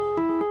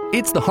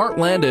It's the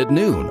Heartland at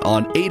noon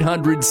on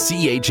 800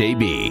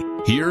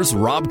 CHAB. Here's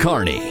Rob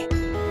Carney.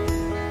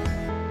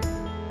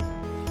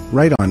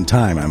 Right on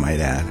time, I might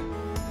add.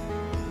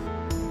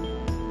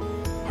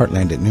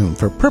 Heartland at noon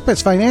for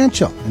Purpose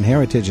Financial and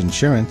Heritage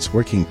Insurance,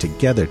 working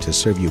together to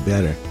serve you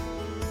better.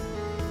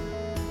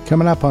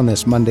 Coming up on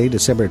this Monday,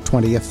 December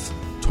 20th,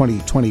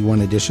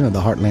 2021 edition of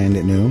the Heartland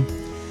at noon,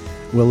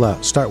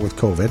 we'll start with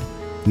COVID.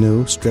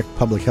 New strict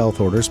public health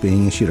orders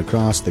being issued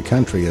across the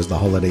country as the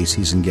holiday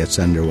season gets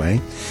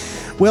underway.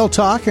 We'll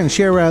talk and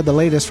share the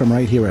latest from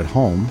right here at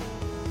home.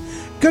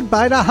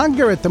 Goodbye to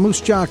hunger at the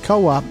Moose Jaw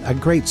Co-op. A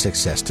great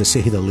success, to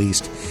say the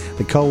least.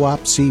 The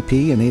Co-op,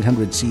 CP, and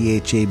 800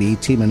 CHAB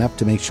teaming up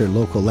to make sure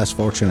local, less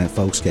fortunate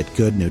folks get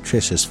good,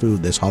 nutritious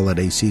food this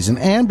holiday season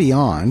and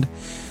beyond.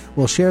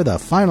 We'll share the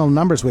final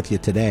numbers with you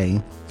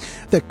today.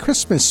 The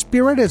Christmas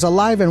spirit is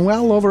alive and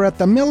well over at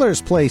the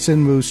Miller's Place in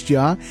Moose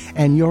Jaw,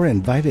 and you're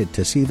invited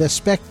to see the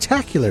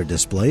spectacular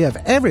display of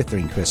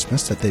everything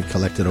Christmas that they've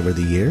collected over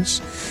the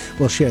years.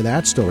 We'll share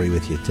that story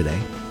with you today.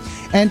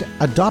 And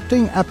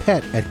adopting a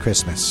pet at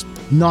Christmas.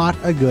 Not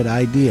a good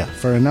idea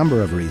for a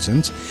number of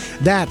reasons.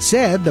 That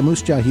said, the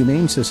Moose Jaw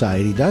Humane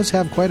Society does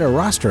have quite a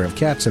roster of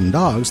cats and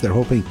dogs they're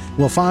hoping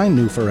will find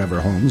new forever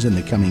homes in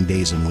the coming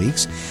days and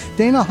weeks.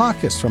 Dana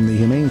Hawkes from the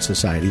Humane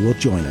Society will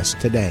join us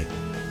today.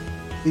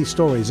 These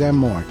stories and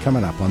more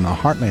coming up on the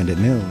Heartland at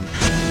noon.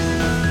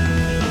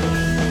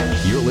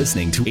 You're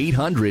listening to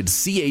 800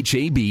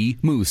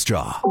 CHAB Moose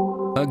Jaw,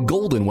 a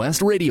Golden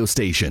West radio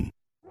station.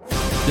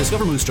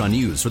 Discover Moose Jaw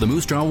News for the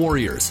Moose Jaw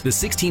Warriors. The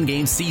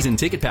 16-game season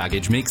ticket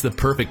package makes the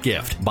perfect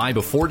gift. Buy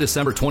before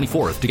December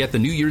 24th to get the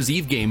New Year's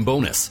Eve game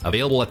bonus.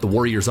 Available at the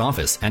Warriors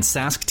office and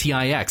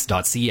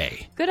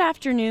sasktix.ca. Good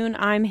afternoon,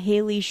 I'm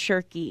Haley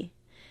Shirky.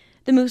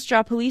 The Moose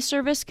Jaw Police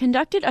Service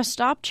conducted a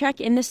stop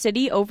check in the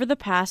city over the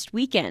past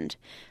weekend.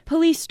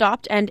 Police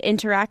stopped and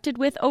interacted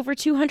with over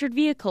 200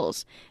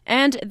 vehicles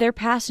and their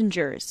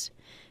passengers.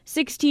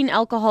 16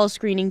 alcohol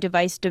screening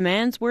device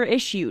demands were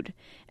issued,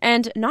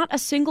 and not a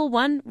single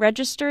one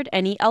registered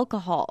any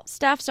alcohol.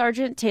 Staff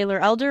Sergeant Taylor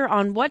Elder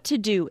on what to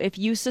do if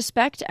you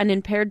suspect an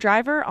impaired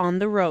driver on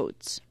the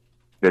roads.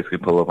 Basically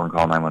pull over and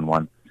call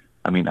 911.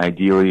 I mean,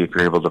 ideally, if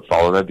you're able to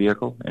follow that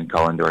vehicle and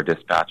call into our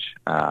dispatch,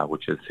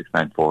 which is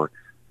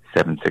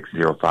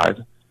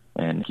 694-7605,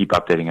 and keep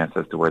updating us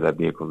as to where that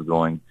vehicle is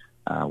going,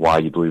 why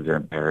you believe they're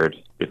impaired,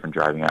 different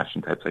driving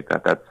action types like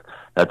that.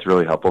 That's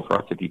really helpful for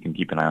us if you can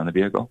keep an eye on the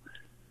vehicle.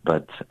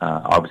 But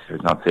obviously,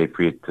 it's not safe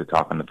for you to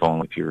talk on the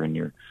phone if you're in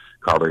your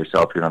car by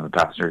yourself. If you don't have a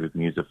passenger who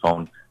can use the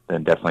phone,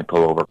 then definitely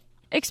pull over.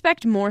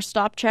 Expect more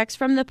stop checks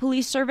from the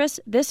police service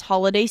this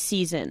holiday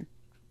season.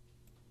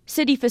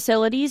 City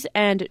facilities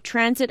and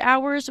transit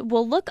hours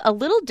will look a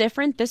little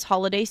different this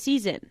holiday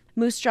season.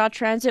 Moose Jaw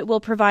Transit will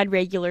provide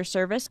regular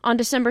service on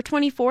December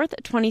 24th,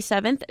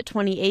 27th,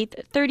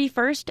 28th,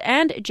 31st,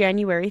 and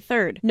January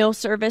 3rd. No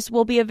service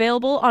will be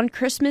available on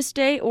Christmas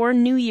Day or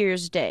New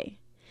Year's Day.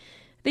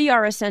 The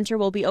Yara Center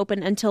will be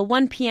open until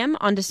 1 p.m.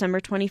 on December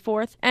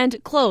 24th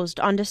and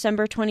closed on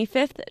December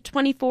 25th,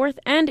 24th,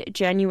 and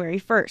January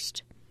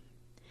 1st.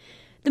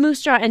 The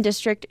Moose Jaw and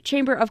District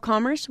Chamber of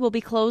Commerce will be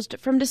closed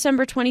from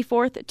December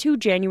 24th to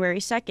January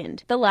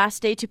 2nd. The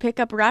last day to pick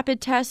up rapid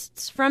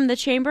tests from the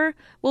Chamber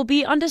will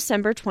be on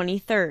December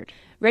 23rd.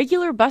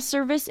 Regular bus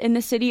service in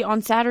the city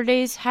on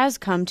Saturdays has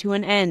come to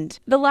an end.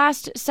 The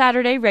last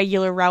Saturday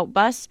regular route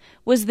bus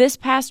was this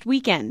past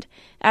weekend,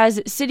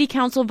 as City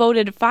Council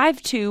voted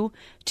 5-2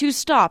 to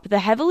stop the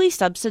heavily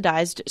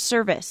subsidized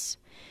service.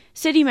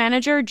 City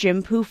Manager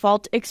Jim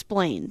Pufalt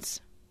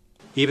explains.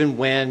 Even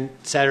when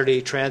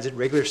Saturday transit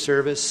regular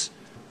service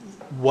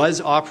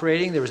was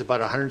operating, there was about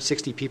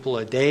 160 people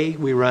a day.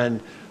 We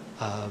run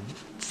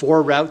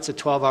 4 routes at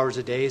 12 hours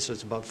a day, so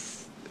it's about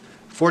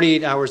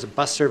 48 hours of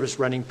bus service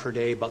running per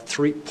day, about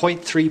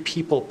 3.3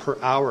 people per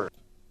hour.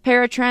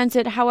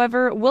 Paratransit,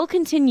 however, will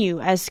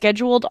continue as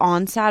scheduled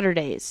on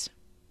Saturdays.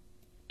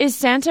 Is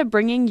Santa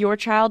bringing your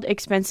child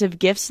expensive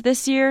gifts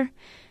this year?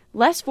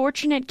 Less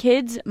fortunate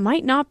kids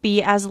might not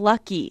be as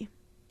lucky.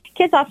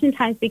 Kids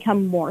oftentimes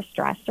become more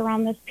stressed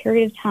around this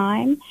period of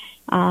time.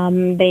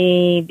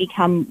 They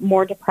become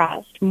more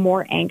depressed,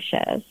 more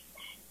anxious,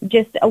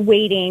 just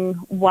awaiting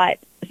what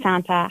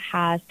Santa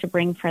has to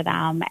bring for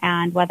them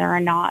and whether or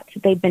not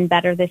they've been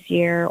better this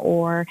year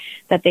or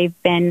that they've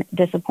been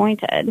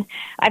disappointed.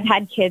 I've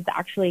had kids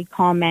actually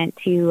comment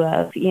to,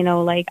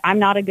 I'm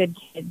not a good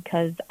kid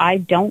because I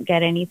don't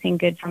get anything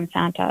good from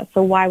Santa.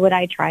 So why would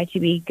I try to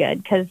be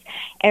good? Because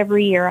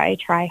every year I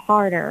try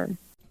harder.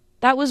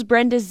 That was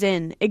Brenda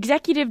Zinn,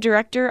 Executive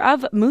Director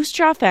of Moose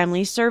Jaw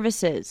Family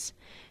Services.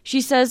 She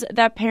says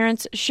that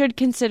parents should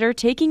consider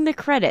taking the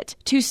credit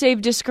to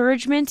save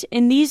discouragement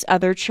in these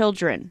other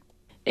children.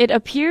 It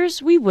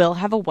appears we will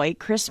have a white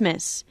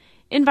Christmas.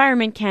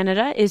 Environment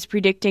Canada is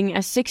predicting a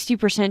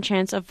 60%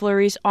 chance of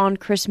flurries on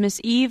Christmas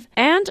Eve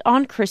and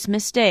on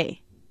Christmas Day.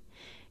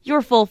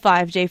 Your full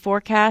 5-day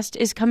forecast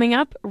is coming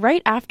up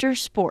right after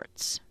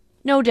sports.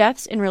 No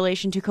deaths in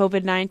relation to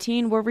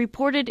COVID-19 were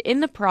reported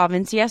in the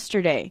province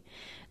yesterday.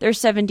 There are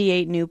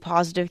 78 new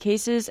positive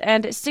cases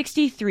and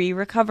 63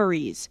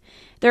 recoveries.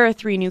 There are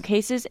 3 new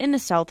cases in the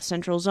South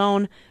Central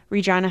Zone.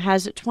 Regina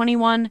has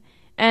 21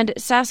 and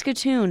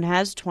Saskatoon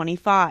has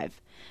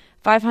 25.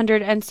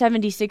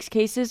 576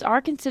 cases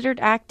are considered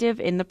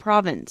active in the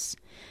province.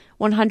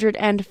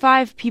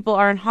 105 people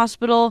are in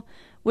hospital,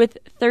 with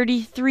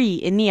 33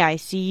 in the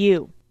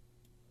ICU.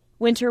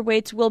 Winter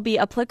weights will be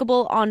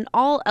applicable on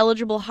all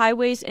eligible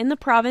highways in the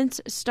province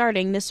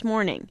starting this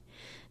morning.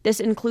 This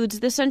includes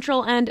the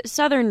central and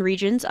southern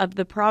regions of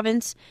the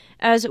province,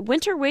 as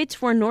winter weights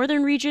for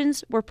northern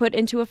regions were put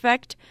into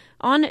effect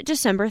on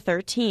December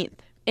 13th.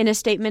 In a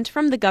statement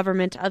from the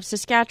government of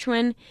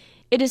Saskatchewan,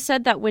 it is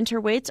said that winter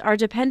weights are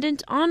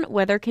dependent on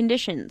weather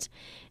conditions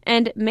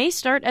and may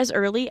start as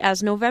early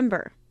as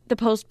November. The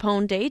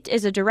postponed date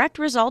is a direct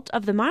result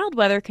of the mild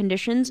weather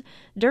conditions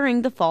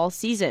during the fall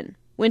season.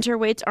 Winter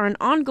weights are an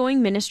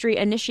ongoing ministry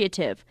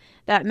initiative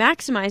that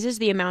maximizes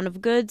the amount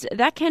of goods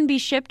that can be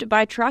shipped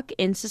by truck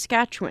in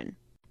Saskatchewan.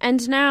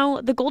 And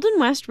now, the Golden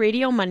West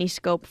Radio Money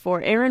Scope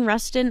for Aaron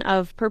Rustin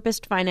of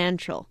Purposed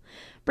Financial,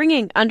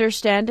 bringing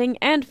understanding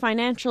and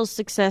financial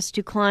success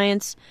to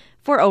clients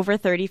for over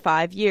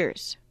 35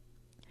 years.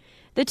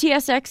 The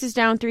TSX is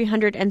down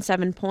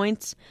 307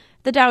 points,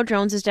 the Dow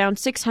Jones is down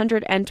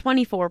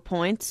 624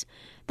 points,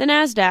 the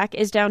Nasdaq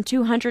is down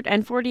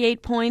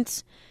 248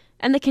 points,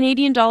 and the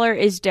Canadian dollar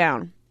is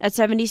down at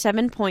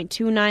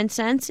 77.29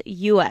 cents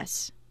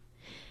US.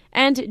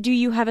 And do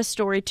you have a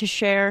story to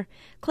share?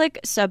 Click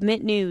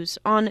Submit News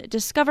on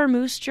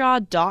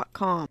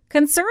discovermoosejaw.com.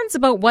 Concerns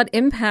about what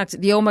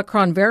impact the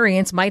Omicron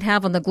variant might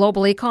have on the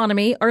global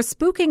economy are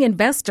spooking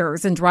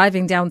investors and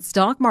driving down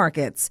stock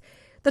markets.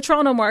 The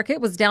Toronto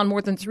market was down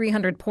more than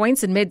 300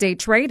 points in midday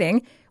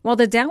trading, while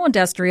the Dow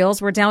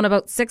Industrials were down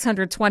about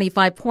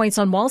 625 points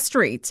on Wall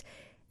Street.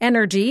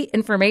 Energy,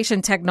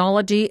 information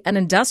technology, and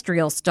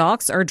industrial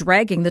stocks are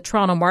dragging the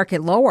Toronto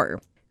market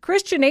lower.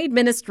 Christian Aid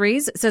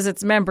Ministries says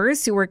its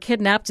members who were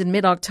kidnapped in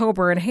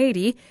mid-October in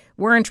Haiti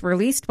weren't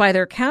released by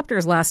their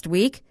captors last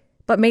week,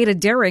 but made a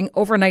daring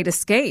overnight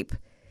escape.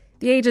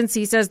 The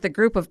agency says the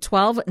group of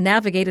 12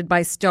 navigated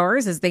by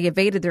stars as they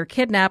evaded their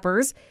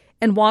kidnappers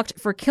and walked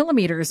for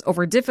kilometers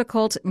over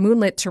difficult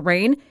moonlit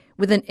terrain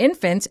with an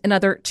infant and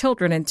other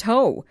children in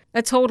tow.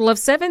 A total of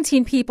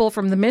 17 people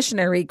from the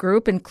missionary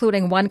group,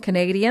 including one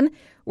Canadian,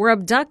 were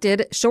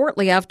abducted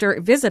shortly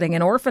after visiting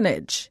an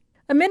orphanage.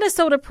 A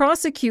Minnesota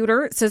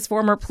prosecutor says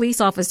former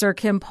police officer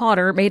Kim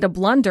Potter made a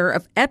blunder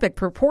of epic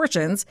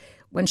proportions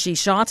when she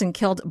shot and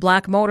killed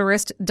black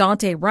motorist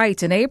Dante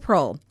Wright in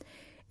April.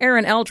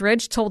 Erin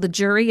Eldridge told the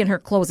jury in her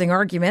closing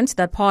argument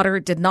that Potter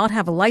did not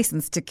have a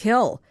license to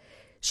kill.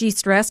 She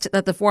stressed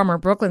that the former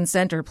Brooklyn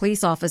Center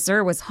police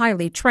officer was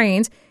highly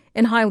trained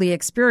and highly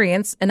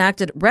experienced and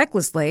acted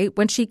recklessly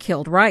when she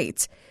killed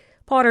Wright.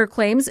 Potter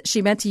claims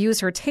she meant to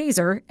use her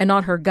taser and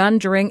not her gun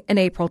during an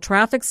April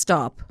traffic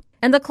stop.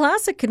 And the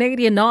classic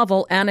Canadian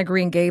novel Anne of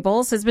Green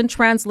Gables has been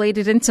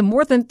translated into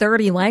more than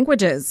 30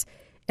 languages.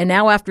 And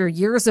now, after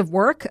years of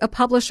work, a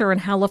publisher in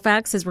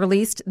Halifax has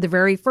released the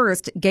very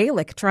first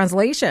Gaelic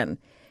translation.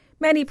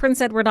 Many Prince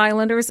Edward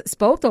Islanders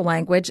spoke the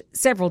language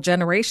several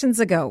generations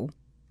ago.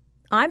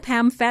 I'm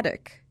Pam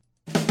Feddick.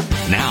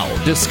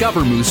 Now,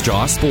 discover Moose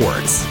Jaw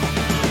Sports.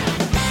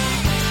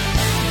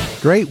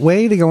 Great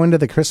way to go into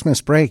the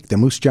Christmas break. The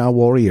Moose Jaw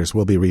Warriors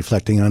will be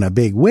reflecting on a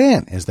big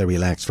win as they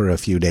relax for a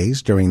few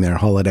days during their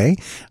holiday.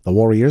 The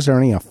Warriors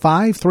earning a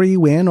 5-3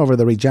 win over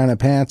the Regina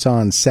Pats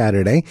on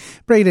Saturday.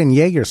 Braden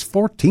Yeager's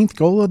 14th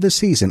goal of the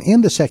season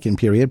in the second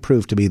period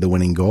proved to be the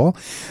winning goal.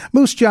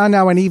 Moose Jaw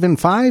now an even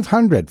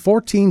 500,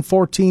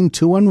 14-14,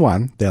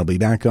 2-1. They'll be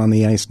back on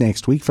the ice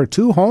next week for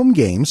 2 home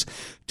games.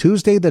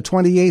 Tuesday the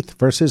 28th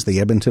versus the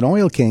Edmonton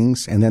Oil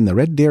Kings, and then the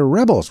Red Deer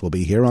Rebels will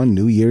be here on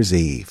New Year's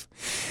Eve.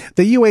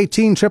 The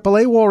U18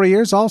 AAA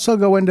Warriors also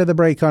go into the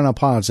break on a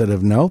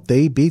positive note.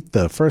 They beat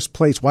the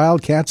first-place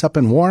Wildcats up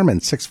in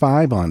Warman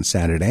 6-5 on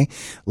Saturday.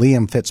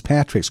 Liam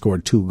Fitzpatrick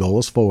scored 2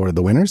 goals for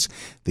the winners.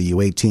 The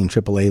U18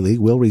 AAA League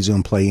will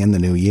resume play in the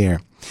new year.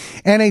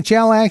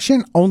 NHL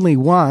action, only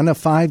 1 of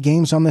 5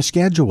 games on the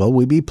schedule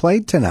will be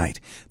played tonight.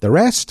 The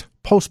rest,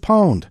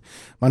 postponed.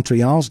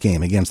 Montreal's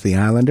game against the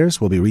Islanders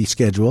will be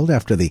rescheduled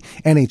after the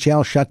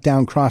NHL shut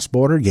down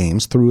cross-border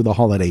games through the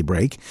holiday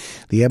break.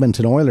 The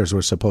Edmonton Oilers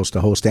were supposed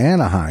to host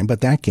Anaheim, but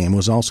that game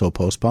was also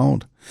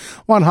postponed.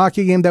 One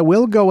hockey game that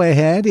will go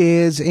ahead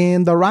is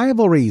in the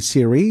rivalry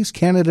series,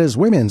 Canada's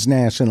women's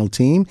national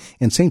team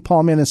in St.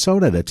 Paul,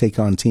 Minnesota to take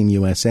on Team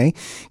USA.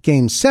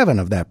 Game 7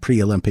 of that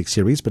pre-Olympic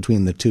series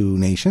between the two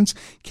nations.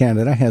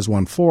 Canada has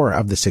won 4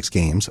 of the 6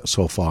 games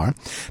so far.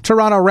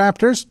 Toronto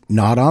Raptors,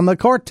 not on the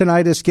court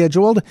tonight as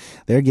scheduled.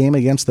 Their game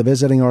against the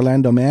visiting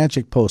Orlando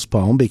Magic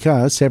postponed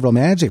because several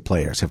Magic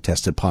players have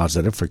tested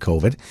positive for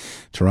COVID.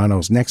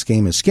 Toronto's next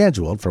game is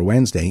scheduled for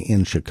Wednesday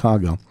in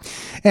Chicago.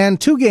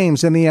 And 2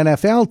 games in the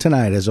NFL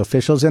tonight as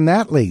officials in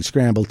that league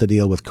scramble to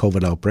deal with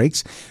COVID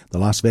outbreaks. The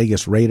Las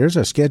Vegas Raiders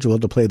are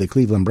scheduled to play the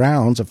Cleveland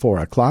Browns at 4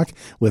 o'clock,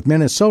 with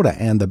Minnesota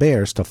and the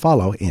Bears to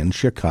follow in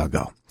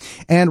Chicago.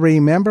 And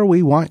remember,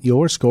 we want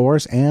your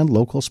scores and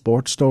local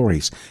sports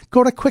stories.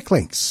 Go to Quick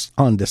Links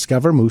on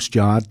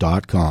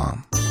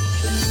discovermoosejaw.com.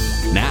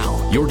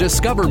 Now, your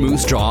Discover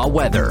Moose Jaw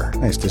weather.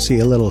 Nice to see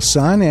a little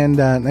sun, and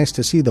nice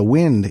to see the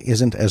wind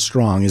isn't as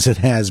strong as it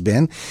has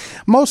been.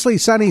 Mostly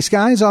sunny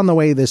skies on the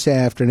way this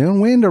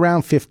afternoon. Wind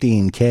around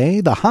 15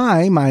 km. The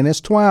high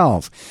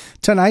 -12.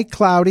 Tonight,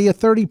 cloudy, a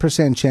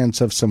 30% chance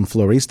of some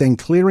flurries, then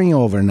clearing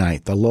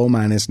overnight. The low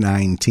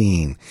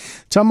 -19.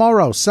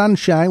 Tomorrow,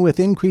 sunshine with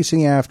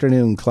increasing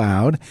afternoon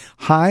cloud.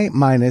 High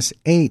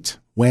 -8.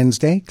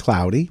 Wednesday,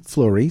 cloudy,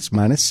 flurries,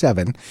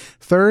 -7.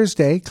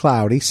 Thursday,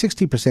 cloudy,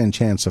 60%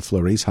 chance of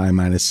flurries, high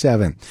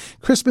 -7.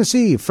 Christmas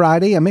Eve,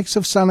 Friday, a mix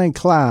of sun and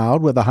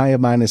cloud with a high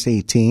of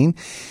 -18.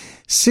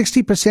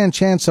 60%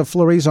 chance of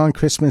flurries on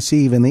Christmas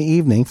Eve in the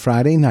evening,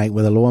 Friday night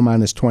with a low of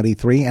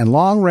 -23. And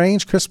long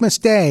range Christmas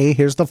Day,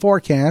 here's the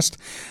forecast,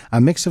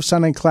 a mix of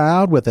sun and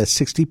cloud with a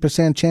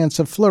 60% chance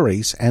of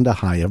flurries and a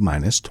high of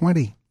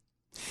 -20.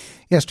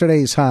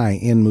 Yesterday's high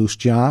in Moose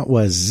Jaw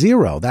was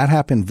 0. That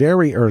happened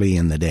very early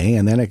in the day,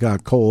 and then it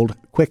got cold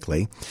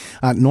quickly.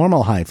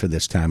 Normal high for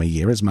this time of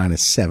year is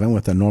 -7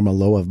 with a normal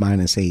low of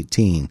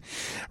 -18.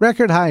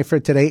 Record high for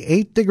today,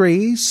 8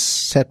 degrees,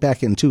 set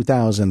back in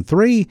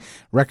 2003.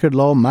 Record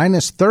low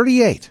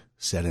 -38,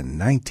 set in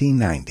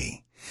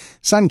 1990.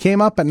 Sun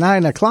came up at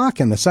 9 o'clock,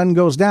 and the sun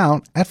goes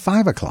down at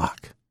 5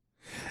 o'clock.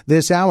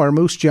 This hour,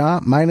 Moose Jaw,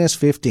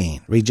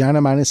 -15.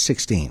 Regina,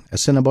 -16.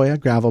 Assiniboia,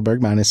 Gravelbourg,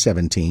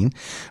 -17.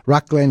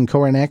 Rockglen,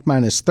 Coronach,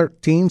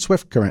 -13.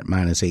 Swift Current,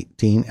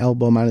 -18.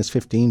 Elbow,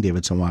 -15.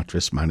 Davidson,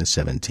 Watrous,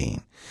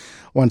 -17.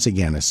 Once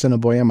again,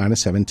 Assiniboia,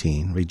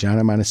 -17.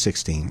 Regina,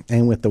 -16.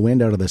 And with the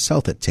wind out of the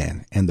south at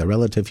 10 and the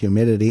relative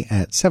humidity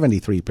at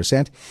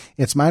 73%,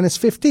 it's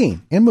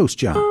 -15 in Moose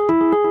Jaw.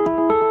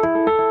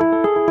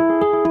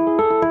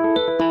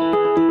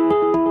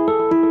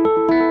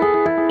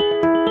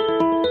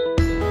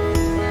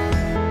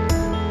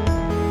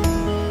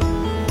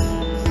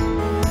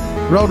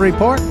 Road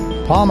Report,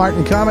 Paul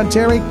Martin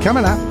commentary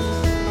coming up.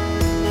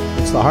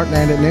 It's the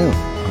Heartland at noon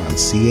on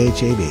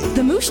CHAB.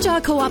 The Moose Jaw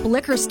Co-op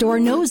Liquor Store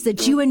knows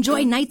that you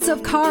enjoy nights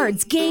of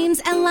cards,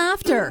 games, and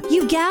laughter.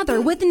 You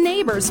gather with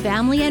neighbors,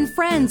 family, and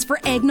friends for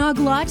eggnog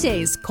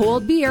lattes,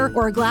 cold beer,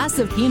 or a glass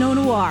of Pinot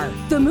Noir.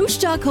 The Moose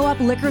Jaw Co-op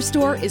Liquor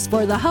Store is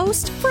for the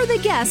host, for the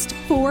guest,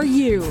 for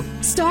you.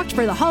 Stocked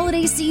for the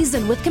holiday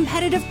season with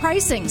competitive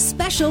pricing,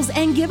 specials,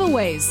 and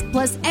giveaways.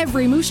 Plus,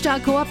 every Moose Jaw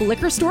Co-op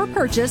Liquor Store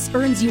purchase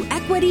earns you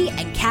equity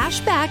and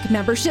cash back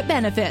membership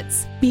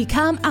benefits.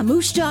 Become a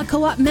Moose Jaw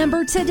Co-op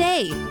member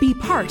today. Be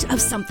part of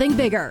something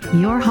bigger.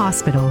 Your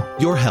hospital.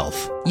 Your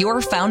health.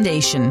 Your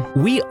foundation.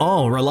 We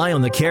all rely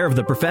on the care of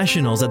the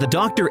professionals at the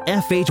Dr.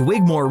 F.H.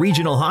 Wigmore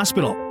Regional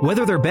Hospital.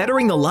 Whether they're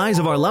bettering the lives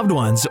of our loved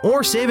ones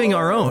or saving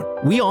our own,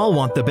 we all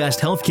want the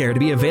best health care to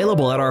be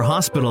available at our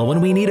hospital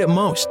when we need it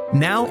most,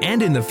 now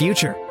and in the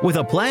future. With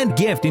a planned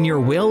gift in your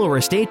will or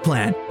estate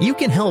plan, you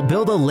can help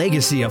build a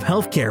legacy of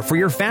health care for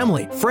your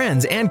family,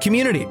 friends, and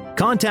community.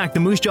 Contact the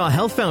Moose Jaw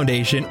Health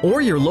Foundation or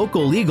your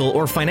local legal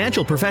or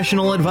financial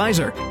professional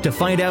advisor to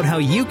find out how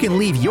you can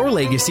leave your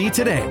legacy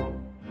today.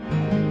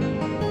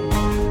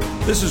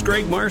 This is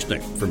Greg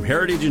Marsnick from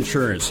Heritage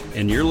Insurance,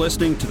 and you're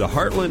listening to the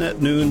Heartland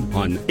at Noon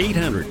on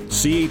 800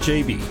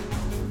 CHAB.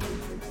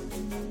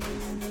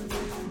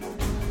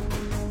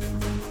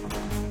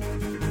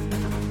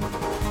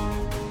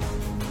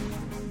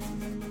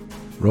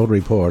 Road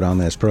Report on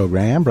this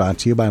program brought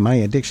to you by My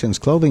Addictions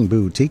Clothing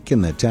Boutique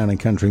in the Town and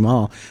Country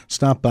Mall.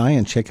 Stop by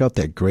and check out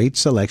their great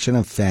selection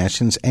of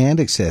fashions and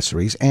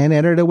accessories and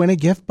enter to win a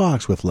gift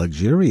box with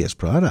luxurious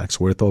products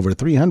worth over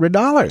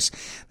 $300.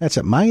 That's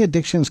at My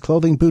Addictions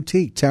Clothing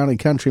Boutique, Town and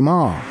Country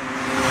Mall.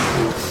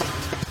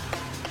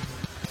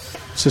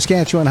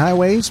 Saskatchewan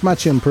highways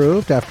much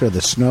improved after the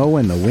snow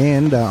and the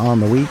wind on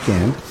the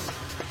weekend.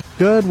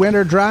 Good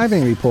winter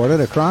driving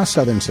reported across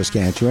southern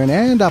Saskatchewan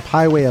and up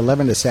Highway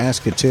 11 to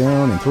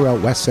Saskatoon and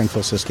throughout west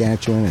central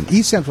Saskatchewan and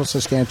east central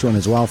Saskatchewan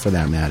as well, for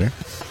that matter.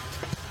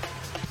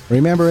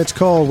 Remember, it's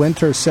cold.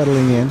 Winter's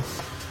settling in.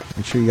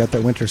 Make sure you got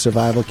that winter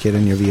survival kit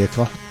in your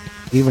vehicle,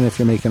 even if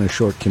you're making a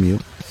short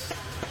commute.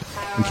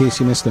 In case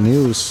you missed the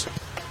news,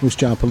 Moose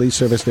Jaw Police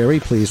Service very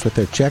pleased with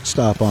their check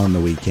stop on the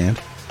weekend.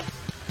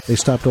 They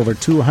stopped over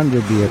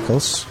 200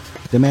 vehicles,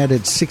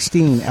 demanded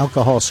 16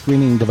 alcohol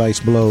screening device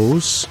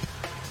blows,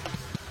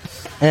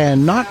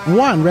 and not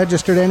one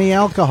registered any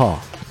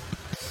alcohol.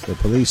 The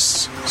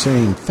police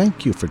saying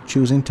thank you for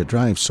choosing to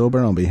drive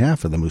sober on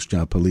behalf of the Moose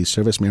Jaw Police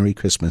Service. Merry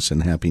Christmas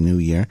and Happy New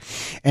Year.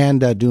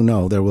 And do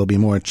know there will be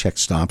more check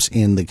stops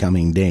in the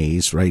coming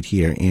days right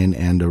here in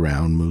and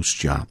around Moose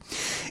Jaw.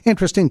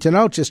 Interesting to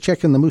note, just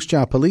checking the Moose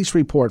Jaw Police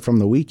report from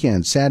the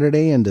weekend,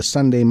 Saturday into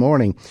Sunday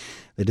morning,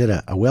 They did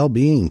a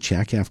well-being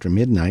check after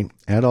midnight.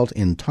 Adult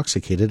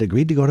intoxicated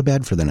agreed to go to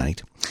bed for the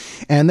night.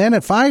 And then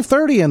at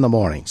 5:30 in the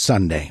morning,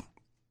 Sunday,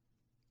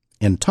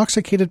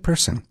 intoxicated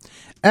person,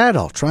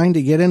 adult trying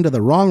to get into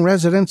the wrong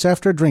residence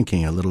after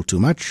drinking a little too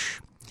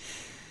much.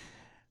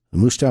 The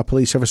Moose Jaw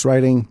Police Service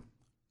writing,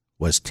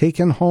 was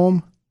taken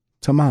home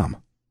to Mom.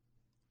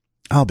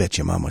 I'll bet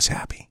your Mom was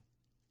happy.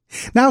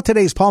 Now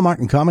today's Paul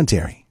Martin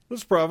commentary.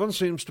 This province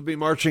seems to be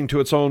marching to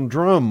its own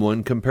drum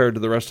when compared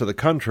to the rest of the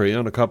country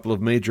on a couple of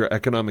major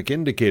economic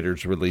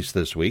indicators released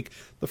this week.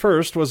 The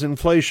first was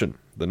inflation.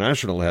 The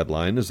national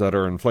headline is that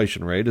our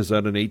inflation rate is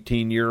at an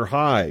 18-year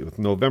high, with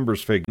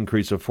November's figure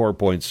increase of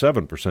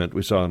 4.7%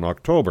 we saw in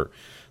October.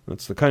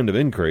 That's the kind of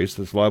increase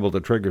that's liable to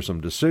trigger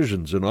some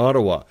decisions in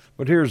Ottawa.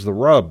 But here's the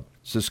rub.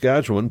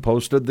 Saskatchewan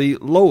posted the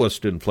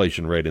lowest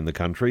inflation rate in the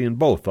country in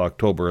both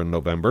October and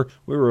November.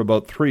 We were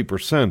about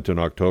 3% in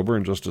October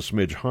and just a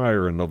smidge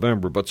higher in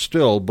November, but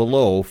still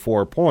below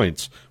 4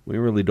 points. We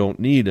really don't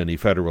need any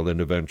federal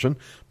intervention,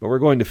 but we're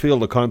going to feel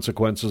the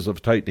consequences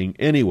of tightening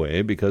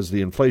anyway because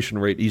the inflation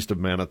rate east of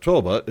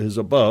Manitoba is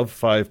above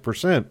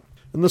 5%.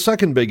 And the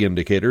second big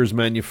indicator is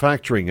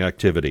manufacturing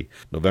activity.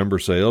 November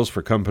sales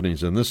for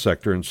companies in this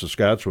sector in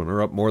Saskatchewan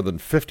are up more than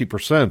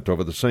 50%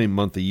 over the same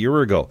month a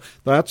year ago.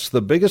 That's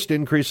the biggest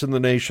increase in the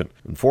nation,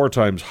 and 4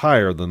 times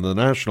higher than the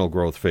national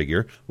growth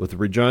figure, with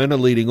Regina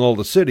leading all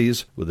the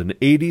cities with an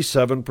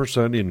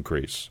 87%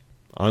 increase.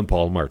 I'm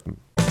Paul Martin.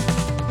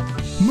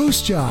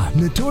 Moose Jaw,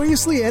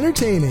 notoriously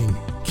entertaining.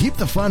 Keep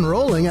the fun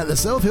rolling at the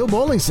South Hill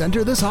Bowling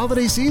Center this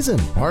holiday season.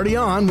 Party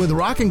on with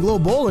Rock and Glow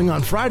Bowling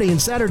on Friday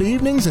and Saturday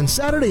evenings and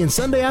Saturday and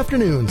Sunday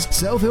afternoons.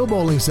 South Hill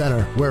Bowling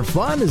Center, where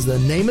fun is the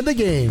name of the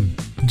game.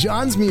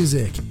 John's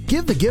Music.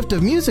 Give the gift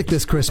of music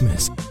this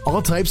Christmas.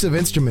 All types of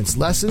instruments,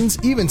 lessons,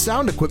 even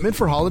sound equipment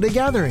for holiday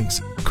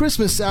gatherings.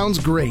 Christmas sounds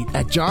great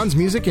at John's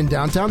Music in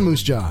downtown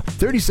Moose Jaw,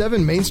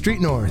 37 Main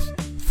Street North.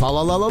 Fa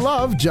la la la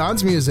love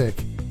John's Music.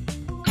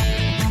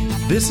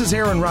 This is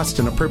Aaron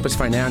Rustin of Purpose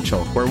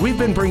Financial, where we've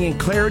been bringing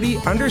clarity,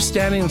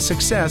 understanding, and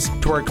success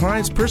to our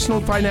clients'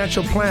 personal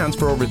financial plans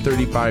for over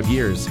 35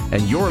 years.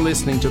 And you're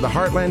listening to the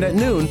Heartland at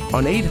noon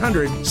on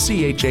 800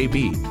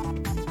 CHAB.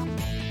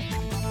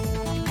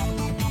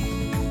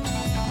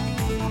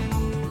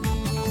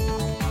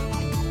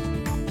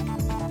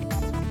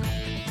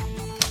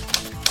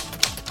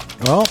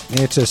 Well,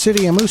 it's a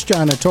City of Moose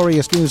Jaw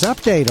Notorious News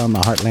Update on the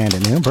Heartland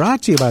at noon,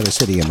 brought to you by the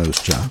City of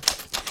Moose Jaw.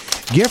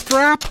 Gift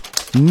wrap?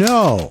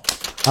 No.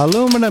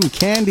 Aluminum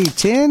candy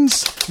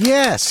tins?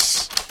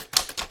 Yes.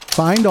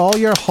 Find all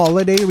your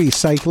holiday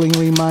recycling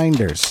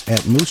reminders at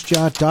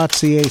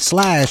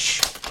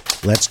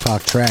moosejaw.ca/Let's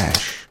Talk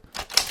Trash.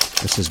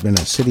 This has been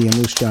a City of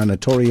Moose Jaw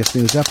Notorious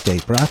News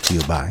Update brought to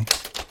you by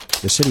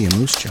the City of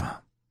Moose Jaw.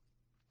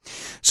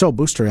 So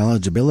booster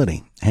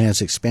eligibility has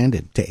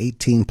expanded to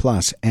 18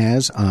 plus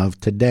as of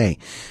today.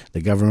 The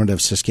government of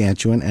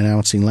Saskatchewan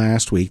announcing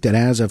last week that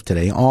as of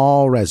today,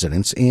 all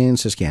residents in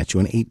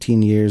Saskatchewan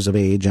 18 years of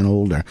age and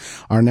older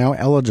are now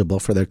eligible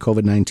for their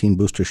COVID-19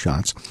 booster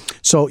shots.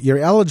 So you're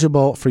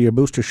eligible for your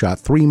booster shot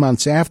 3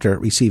 months after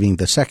receiving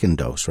the second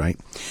dose, right?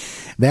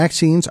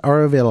 Vaccines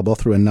are available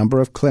through a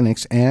number of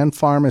clinics and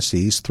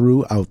pharmacies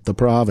throughout the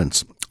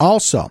province.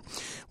 Also,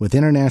 with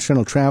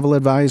international travel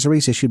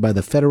advisories issued by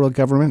the federal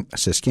government,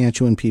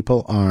 Saskatchewan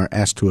people are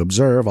asked to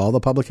observe all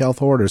the public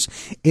health orders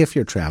if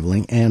you're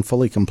traveling and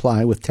fully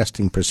comply with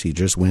testing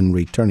procedures when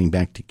returning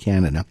back to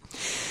Canada.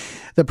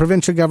 The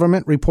provincial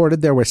government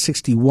reported there were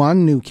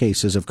 61 new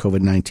cases of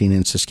COVID-19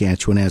 in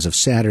Saskatchewan as of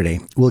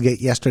Saturday. We'll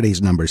get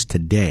yesterday's numbers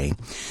today.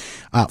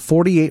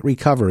 48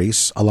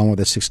 recoveries, along with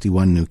the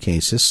 61 new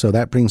cases. So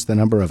that brings the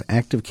number of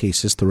active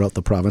cases throughout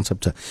the province up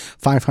to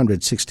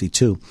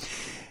 562.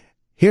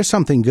 Here's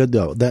something good,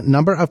 though. The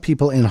number of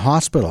people in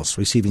hospitals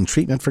receiving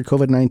treatment for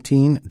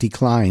COVID-19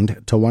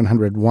 declined to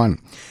 101.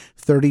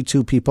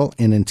 32 people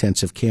in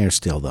intensive care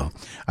still, though.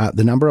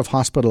 The number of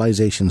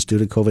hospitalizations due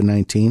to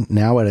COVID-19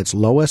 now at its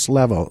lowest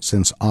level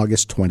since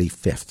August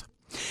 25th.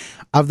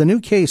 Of the new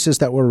cases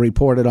that were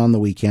reported on the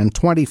weekend,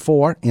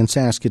 24 in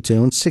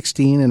Saskatoon,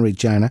 16 in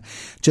Regina,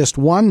 just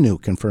 1 new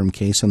confirmed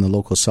case in the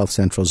local South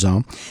Central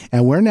Zone,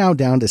 and we're now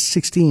down to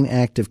 16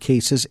 active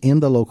cases in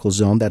the local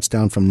zone. That's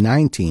down from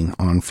 19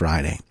 on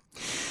Friday.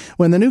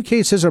 When the new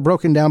cases are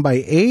broken down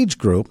by age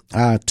group,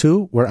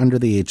 2 were under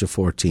the age of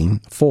 14,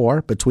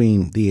 4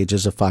 between the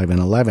ages of 5 and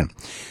 11,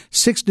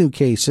 6 new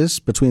cases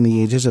between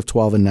the ages of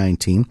 12 and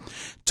 19,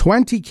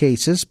 20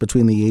 cases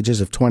between the ages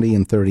of 20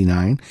 and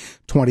 39,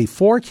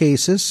 24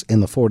 cases in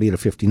the 40 to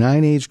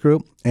 59 age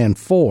group, and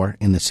 4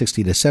 in the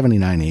 60 to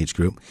 79 age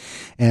group,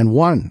 and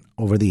 1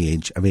 over the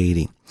age of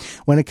 80.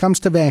 When it comes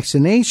to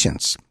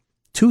vaccinations,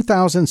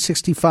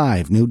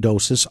 2,065 new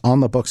doses on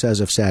the books as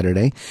of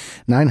Saturday,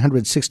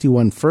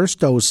 961 first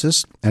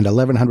doses, and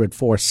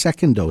 1,104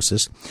 second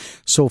doses.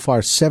 So far,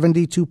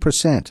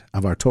 72%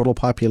 of our total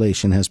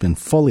population has been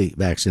fully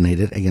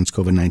vaccinated against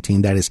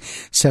COVID-19. That is,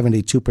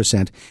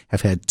 72%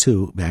 have had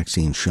 2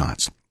 vaccine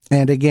shots.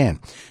 And again,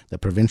 the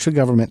provincial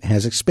government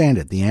has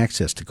expanded the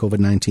access to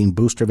COVID-19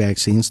 booster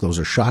vaccines. Those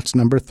are shots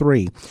number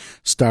 3.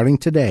 Starting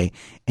today,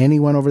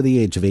 anyone over the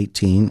age of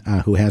 18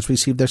 who has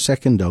received their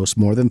second dose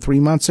more than 3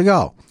 months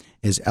ago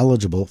is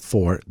eligible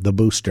for the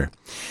booster.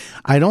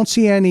 I don't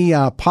see any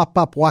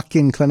pop-up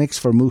walk-in clinics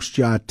for Moose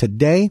Jaw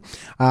today.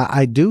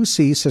 I do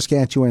see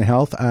Saskatchewan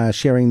Health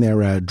sharing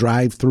their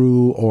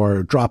drive-through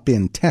or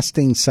drop-in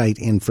testing site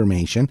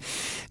information.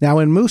 Now,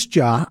 in Moose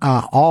Jaw,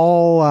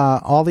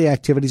 all the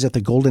activities at the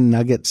Golden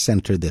Nugget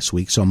Center this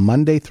week. So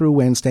Monday through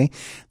Wednesday,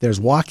 there's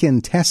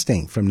walk-in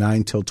testing from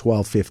 9 till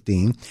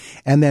 12:15,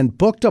 and then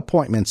booked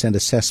appointments and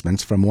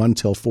assessments from 1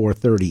 till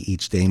 4:30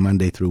 each day,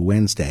 Monday through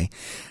Wednesday.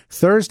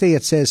 Thursday,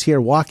 it says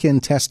here, walk-in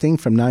testing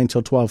from 9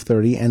 till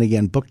 12:30, and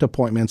again, booked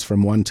appointments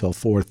from 1 till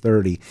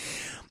 4:30.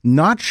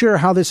 Not sure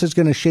how this is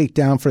going to shake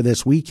down for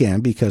this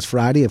weekend, because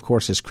Friday, of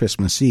course, is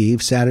Christmas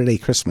Eve, Saturday,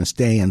 Christmas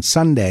Day, and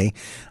Sunday,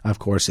 of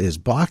course, is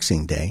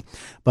Boxing Day.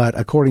 But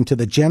according to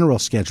the general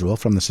schedule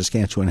from the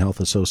Saskatchewan Health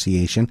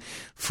Association,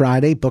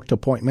 Friday, booked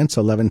appointments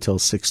 11 till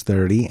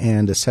 6:30,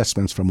 and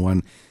assessments from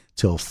 1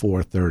 till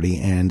 4:30.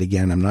 And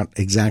again, I'm not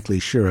exactly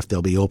sure if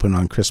they'll be open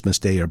on Christmas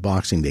Day or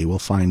Boxing Day. We'll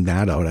find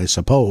that out, I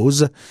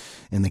suppose,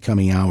 in the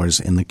coming hours,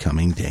 in the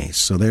coming days.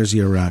 So there's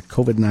your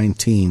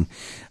COVID-19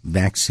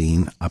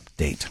 vaccine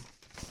update.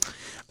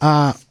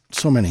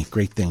 So many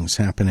great things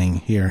happening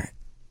here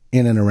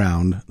in and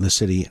around the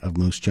city of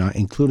Moose Jaw,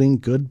 including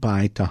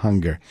Goodbye to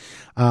Hunger,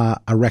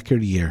 a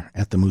record year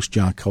at the Moose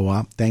Jaw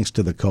Co-op, thanks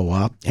to the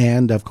co-op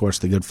and, of course,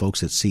 the good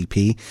folks at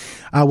CP.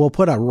 We'll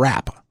put a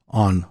wrap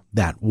on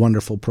that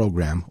wonderful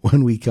program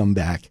when we come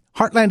back.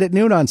 Heartland at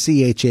noon on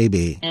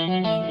CHAB.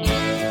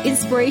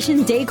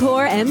 Inspiration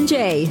Decor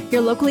MJ, your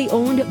locally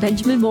owned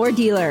Benjamin Moore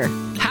dealer.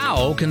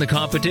 How can the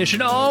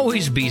competition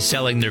always be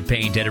selling their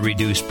paint at a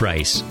reduced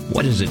price?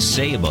 What does it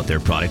say about their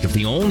product if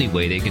the only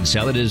way they can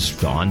sell it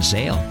is on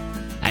sale?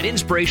 At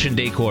Inspiration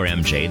Decor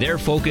MJ, their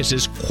focus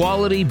is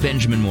quality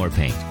Benjamin Moore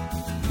paint.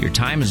 Your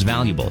time is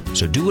valuable,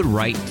 so do it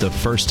right the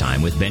first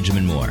time with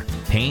Benjamin Moore.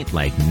 Paint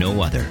like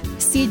no other.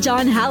 See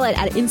John Hallett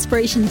at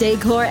Inspiration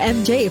Decor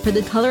MJ for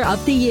the color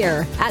of the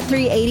year at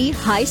 380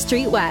 High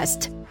Street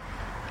West.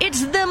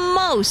 It's the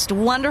most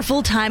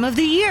wonderful time of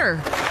the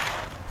year.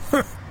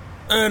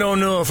 I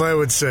don't know if I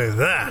would say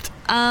that.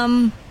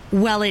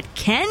 Well, it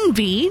can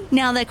be,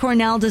 now that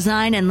Cornell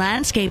Design and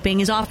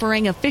Landscaping is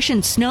offering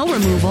efficient snow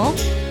removal.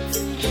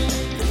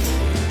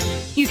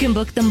 You can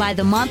book them by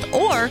the month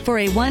or for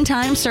a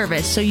one-time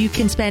service, so you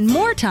can spend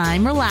more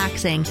time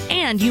relaxing.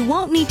 And you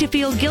won't need to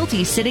feel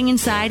guilty sitting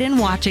inside and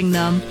watching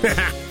them.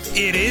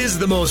 It is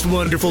the most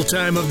wonderful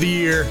time of the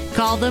year.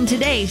 Call them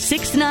today,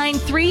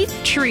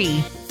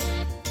 693-TREE.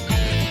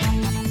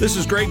 This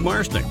is Greg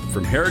Marsnick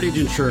from Heritage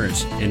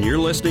Insurance, and you're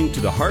listening to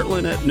the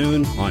Heartland at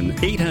Noon on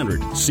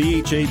 800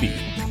 CHAB.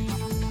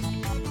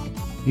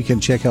 You can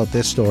check out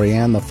this story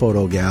and the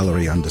photo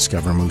gallery on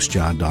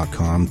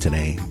discovermoosejaw.com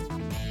today.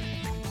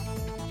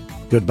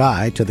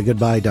 Goodbye to the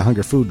Goodbye to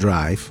Hunger Food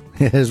Drive.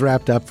 It has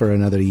wrapped up for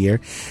another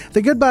year.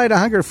 The Goodbye to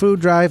Hunger Food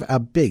Drive, a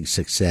big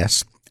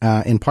success.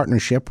 In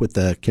partnership with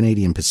the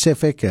Canadian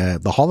Pacific,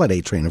 the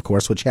holiday train, of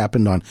course, which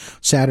happened on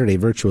Saturday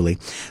virtually.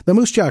 The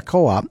Moose Jaw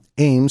Co-op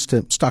aims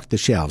to stock the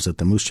shelves at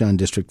the Moose Jaw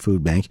District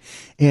Food Bank,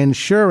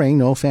 ensuring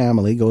no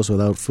family goes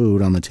without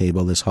food on the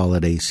table this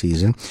holiday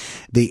season.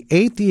 The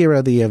 8th year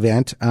of the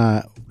event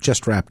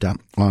just wrapped up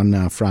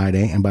on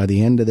Friday, and by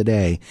the end of the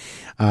day,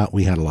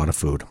 we had a lot of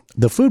food.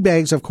 The food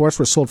bags, of course,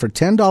 were sold for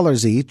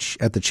 $10 each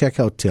at the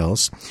checkout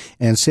tills,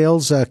 and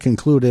sales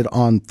concluded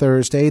on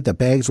Thursday. The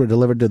bags were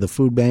delivered to the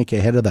food bank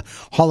ahead of the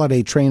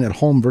Holiday Train at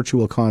Home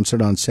virtual concert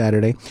on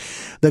Saturday.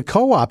 The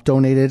co-op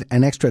donated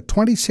an extra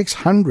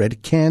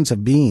 2,600 cans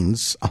of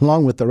beans,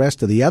 along with the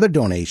rest of the other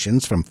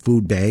donations from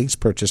food bags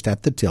purchased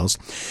at the tills.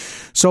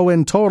 So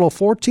in total,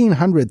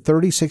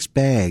 1,436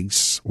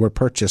 bags were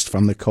purchased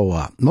from the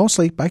co-op,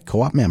 mostly by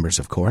co-op members,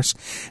 of course.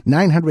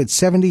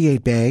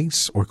 978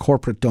 bags were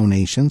corporate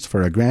donations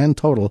for a grand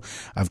total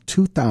of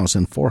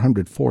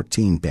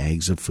 2,414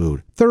 bags of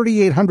food.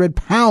 3,800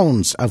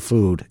 pounds of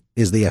food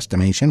is the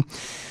estimation.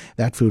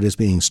 That food is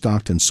being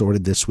stocked and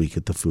sorted this week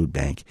at the food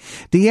bank.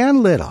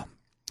 Deanne Little,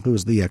 who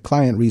is the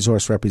client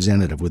resource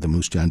representative with the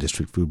Moose Jaw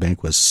District Food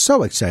Bank, was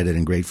so excited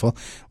and grateful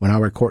when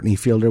our Courtney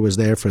Fielder was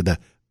there for the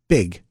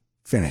big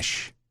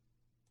finish.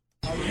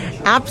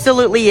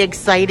 Absolutely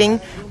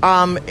exciting.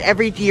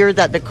 Every year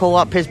that the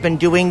co-op has been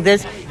doing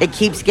this, it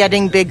keeps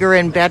getting bigger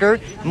and better.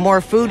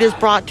 More food is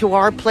brought to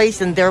our place,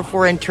 and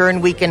therefore, in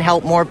turn, we can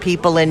help more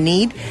people in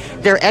need.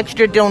 Their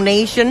extra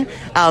donation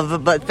of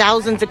about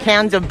thousands of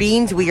cans of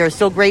beans, we are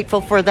so grateful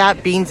for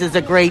that. Beans is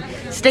a great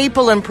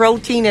staple in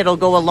protein. It'll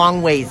go a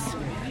long ways.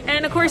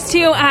 And, of course,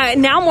 too,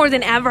 now more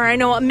than ever, I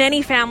know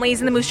many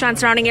families in the Moose Jaw and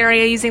surrounding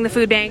area using the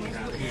food bank.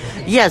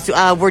 Yes,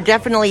 we're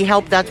definitely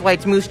helped. That's why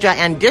it's Moose Jaw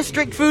and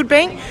District Food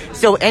Bank.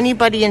 So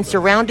anybody in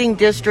surrounding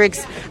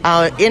districts,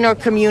 in our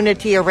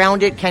community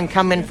around it, can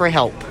come in for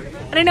help.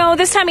 And I know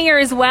this time of year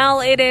as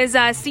well, it is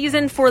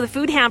season for the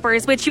food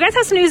hampers, which you guys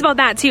have some news about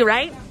that too,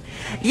 right?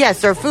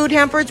 Yes, our food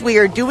hampers, we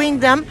are doing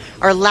them.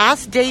 Our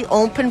last day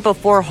open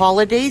before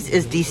holidays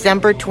is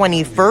December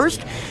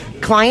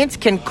 21st. Clients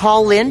can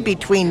call in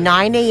between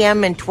 9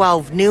 a.m. and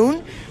 12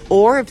 noon,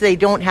 or if they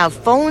don't have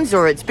phones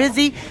or it's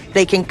busy,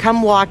 they can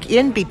come walk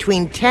in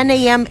between 10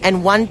 a.m.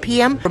 and 1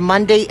 p.m. for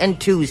Monday and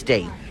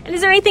Tuesday. And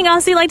is there anything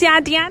else you'd like to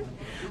add, Deanne?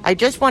 I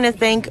just want to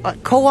thank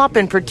Co-op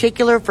in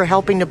particular for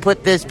helping to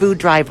put this food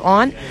drive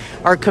on,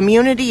 our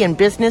community and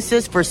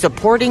businesses for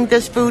supporting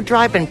this food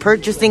drive and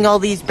purchasing all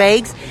these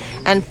bags,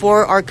 and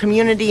for our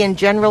community in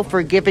general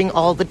for giving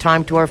all the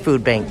time to our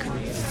food bank.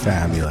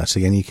 Fabulous.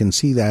 Again, you can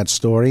see that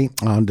story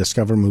on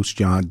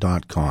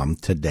discovermoosejaw.com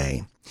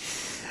today.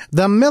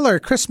 The Miller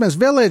Christmas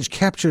Village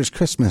captures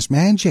Christmas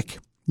magic.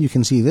 You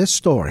can see this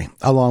story,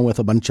 along with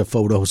a bunch of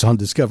photos on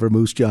Discover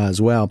Moose Jaw as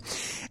well.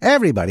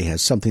 Everybody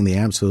has something they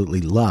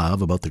absolutely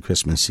love about the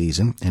Christmas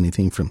season.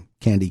 Anything from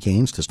candy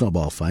canes to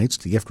snowball fights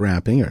to gift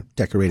wrapping or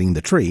decorating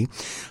the tree.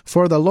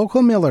 For the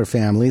local Miller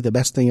family, the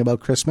best thing about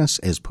Christmas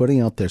is putting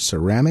out their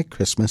ceramic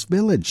Christmas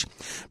village.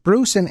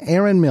 Bruce and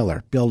Aaron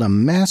Miller build a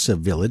massive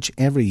village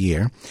every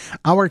year.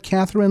 Our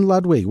Catherine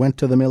Ludwig went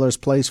to the Miller's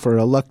place for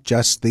a look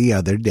just the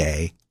other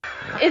day.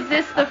 Is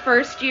this the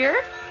first year?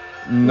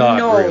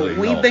 No, really,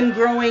 we've been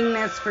growing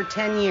this for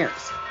 10 years.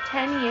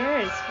 10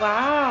 years,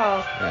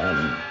 wow.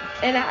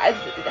 And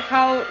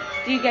how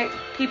do you get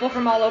people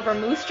from all over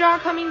Moose Jaw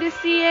coming to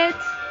see it?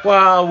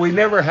 Well, we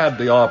never had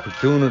the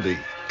opportunity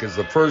because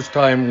the first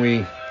time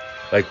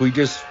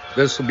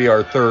this will be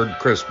our third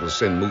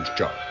Christmas in Moose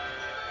Jaw.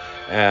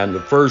 And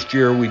the first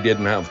year we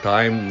didn't have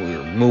time. We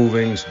were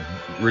moving,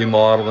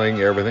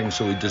 remodeling, everything,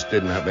 so we just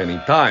didn't have any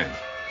time.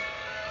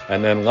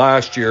 And then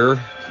last year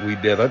we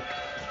did it.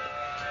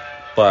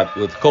 But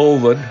with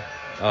COVID,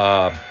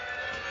 our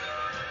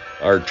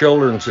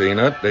children seen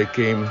it. They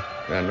came,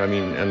 and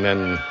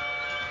then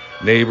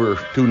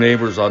two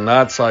neighbors on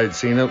that side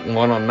seen it, and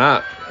one on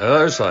the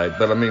other side.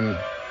 But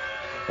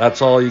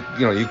that's all you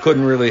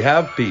couldn't really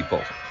have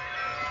people.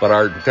 But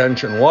our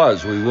intention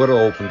was we would have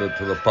opened it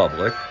to the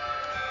public.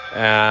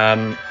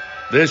 And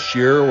this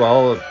year,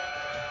 the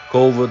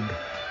COVID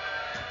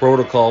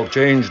protocol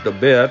changed a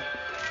bit,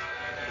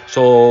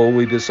 so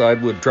we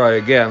decided we'd try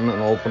again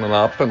and open it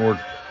up, and we're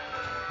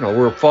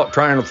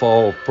trying to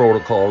follow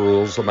protocol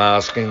rules, the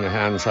masking, the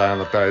hand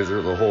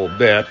sanitizer, the whole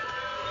bit.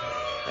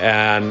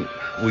 And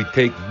we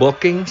take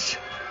bookings,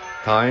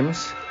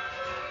 times,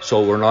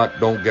 so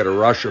don't get a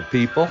rush of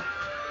people.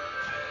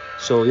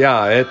 So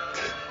yeah,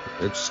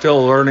 it's still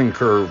a learning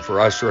curve for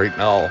us right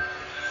now.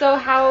 So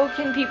how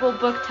can people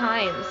book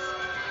times?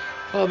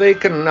 Well, they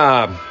can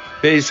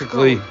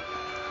basically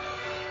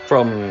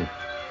from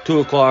 2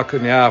 o'clock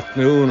in the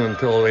afternoon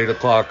until 8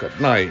 o'clock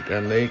at night,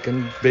 and they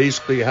can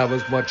basically have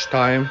as much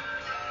time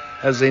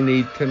as they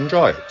need to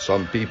enjoy it.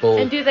 Some people...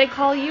 And do they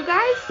call you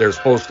guys? They're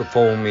supposed to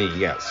phone me,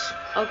 yes.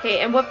 Okay,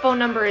 and what phone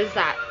number is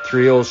that?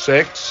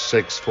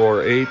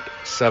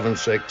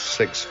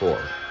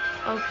 306-648-7664.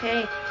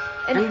 Okay.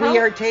 And we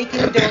are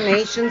taking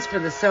donations for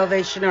the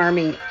Salvation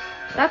Army.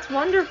 That's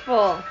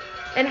wonderful.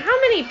 And how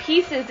many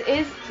pieces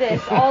is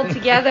this all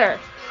together?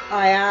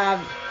 I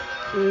have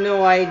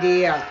no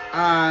idea.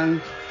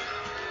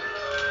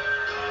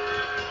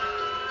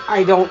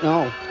 I don't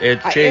know.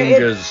 It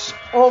changes. It's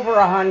over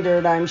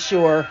 100, I'm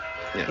sure.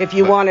 Yeah, if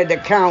you wanted to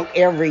count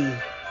every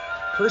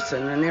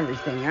person and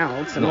everything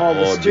else and all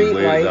the street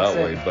lights. That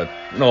way, but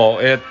no,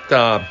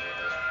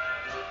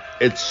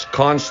 it's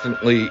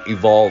constantly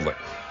evolving.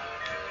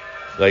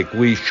 Like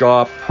we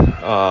shop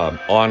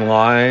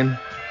online,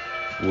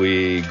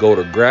 we go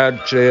to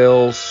garage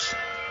sales,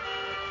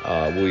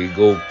 we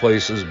go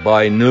places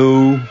buy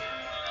new.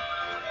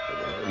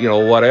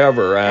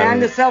 Whatever.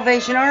 And the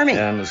Salvation Army.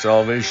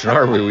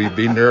 We've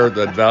been there.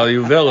 The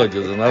Value Village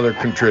is another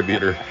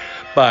contributor.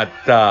 But,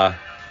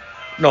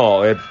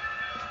 no,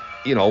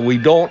 we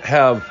don't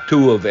have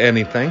two of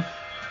anything.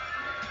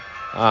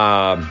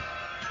 But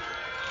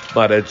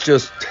it's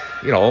just,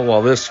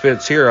 this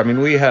fits here.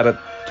 We had it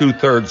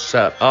 2/3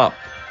 set up.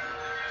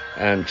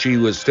 And she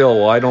was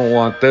still, I don't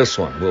want this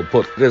one. We'll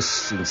put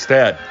this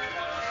instead.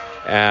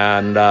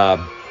 And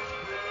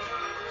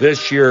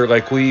this year,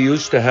 we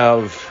used to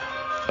have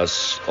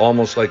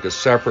almost like a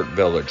separate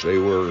village. They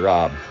were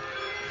an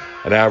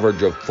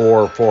average of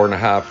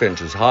 4.5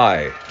 inches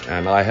high,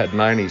 and I had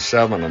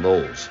 97 of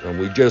those. And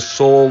we just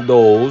sold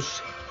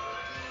those,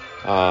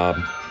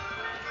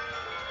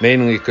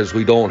 mainly because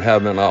we don't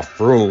have enough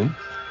room.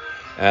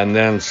 And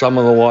then some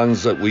of the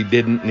ones that we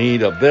didn't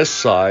need of this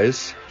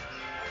size,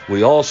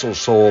 we also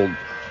sold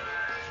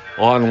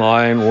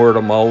online, word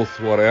of mouth,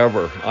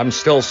 whatever. I'm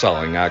still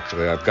selling,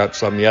 actually. I've got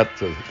some yet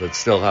that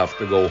still have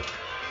to go.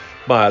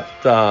 But,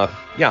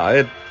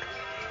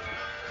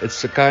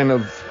 it's the kind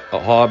of a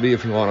hobby,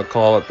 if you want to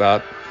call it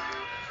that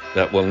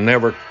will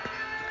never,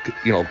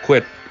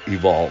 quit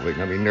evolving.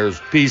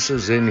 There's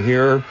pieces in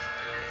here,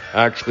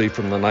 actually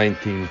from the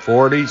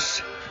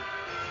 1940s,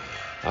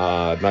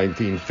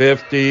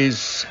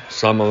 1950s.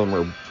 Some of them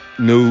are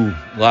new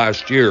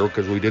last year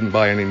because we didn't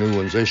buy any new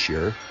ones this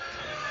year.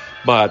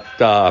 But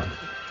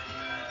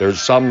There's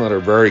some that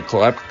are very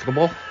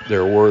collectible.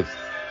 They're worth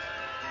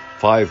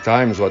 5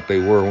 times what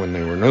they were when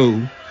they were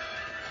new.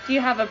 Do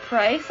you have a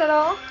price at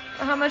all?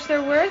 How much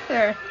they're worth,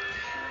 or?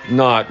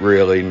 Not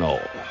really,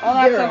 no. Oh,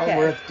 that's They're okay. all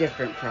worth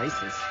different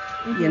prices.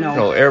 Mm-hmm. You know.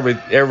 So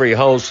every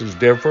house is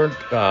different.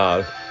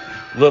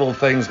 Little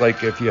things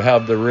like if you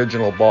have the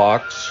original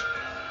box,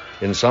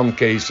 in some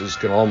cases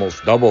can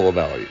almost double the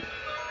value.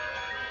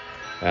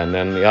 And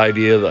then the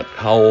idea that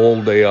how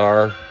old they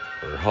are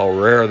or how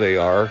rare they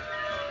are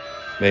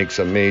makes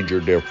a major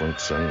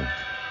difference.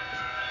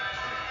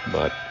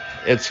 But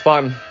it's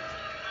fun.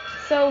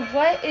 So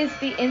what is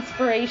the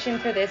inspiration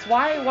for this?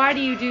 Why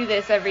do you do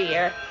this every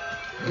year?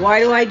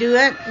 Why do I do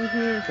it?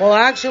 Mm-hmm. Well,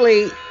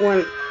 actually,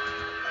 when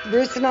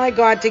Bruce and I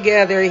got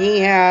together, he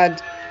had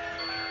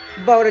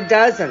about a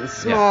dozen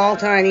small,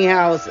 tiny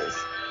houses.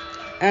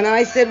 And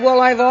I said,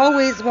 well, I've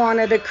always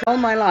wanted a car all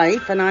my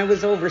life, and I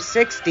was over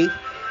 60.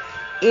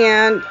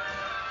 And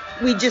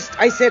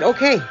I said,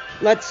 okay,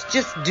 let's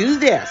just do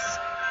this.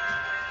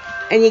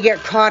 And you get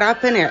caught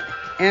up in it.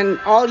 And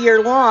all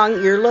year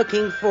long, you're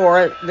looking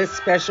for this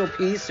special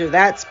piece or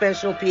that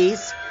special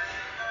piece.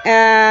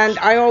 And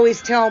I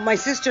always tell, my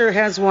sister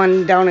has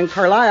one down in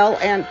Carlisle,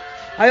 and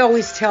I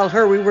always tell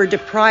her we were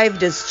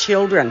deprived as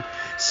children,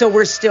 so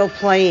we're still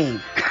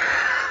playing.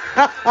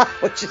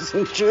 Which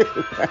isn't true.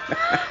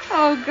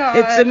 Oh, God.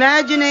 It's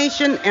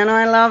imagination, and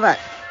I love it.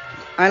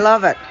 I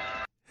love it.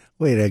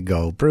 Way to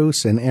go.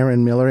 Bruce and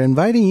Aaron Miller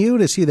inviting you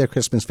to see their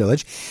Christmas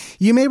village.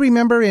 You may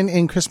remember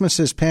in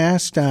Christmases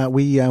past,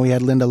 we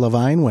had Linda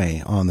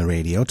Levineway on the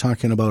radio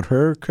talking about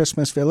her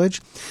Christmas village.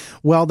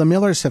 Well, the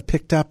Millers have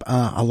picked up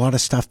a lot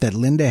of stuff that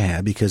Linda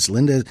had because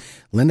Linda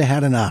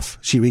had enough.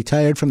 She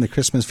retired from the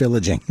Christmas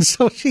villaging.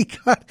 So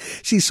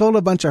she sold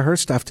a bunch of her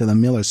stuff to the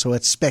Millers. So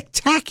it's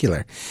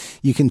spectacular.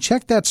 You can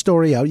check that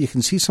story out. You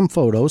can see some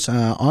photos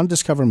on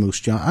Discover Moose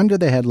Jaw under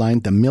the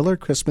headline, The Miller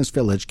Christmas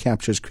Village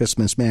Captures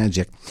Christmas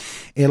Magic.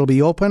 It'll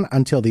be open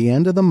until the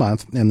end of the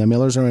month, and the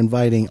Millers are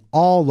inviting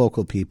all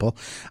local people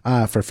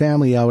for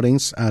family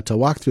outings to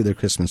walk through their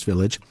Christmas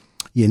village.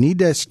 You need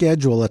to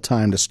schedule a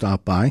time to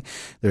stop by.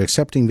 They're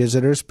accepting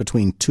visitors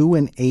between 2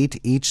 and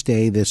 8 each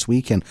day this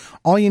week, and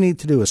all you need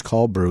to do is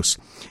call Bruce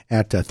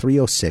at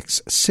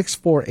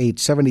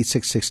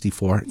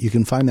 306-648-7664. You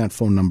can find that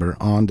phone number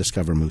on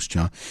Discover Moose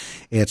Jaw.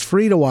 It's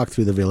free to walk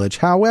through the village.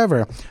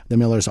 However, the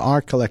Millers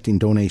are collecting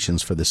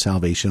donations for the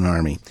Salvation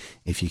Army,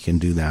 if you can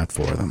do that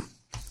for them.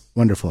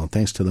 Wonderful.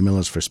 Thanks to the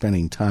Millers for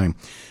spending time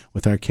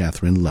with our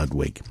Catherine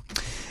Ludwig.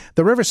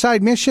 The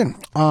Riverside Mission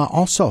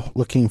also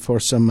looking for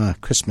some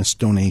Christmas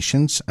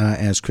donations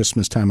as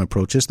Christmas time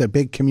approaches. Their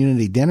big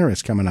community dinner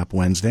is coming up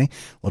Wednesday.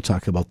 We'll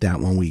talk about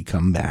that when we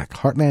come back.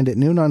 Heartland at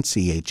noon on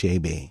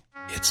CHAB.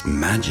 It's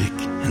magic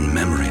and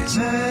memories,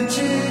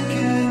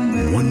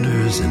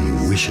 wonders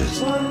and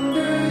wishes.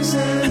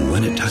 And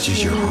when it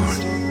touches your heart,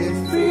 it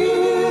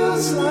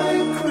feels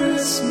like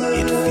Christmas.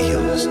 It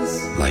feels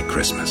like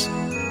Christmas.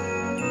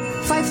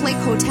 Fife Lake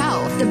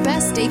Hotel, the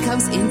best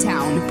steakhouse in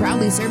town,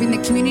 proudly serving the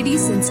community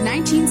since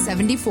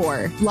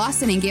 1974.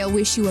 Lawson and Gail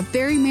wish you a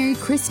very Merry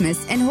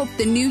Christmas and hope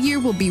the new year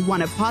will be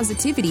one of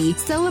positivity,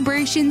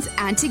 celebrations,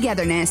 and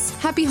togetherness.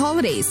 Happy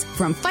holidays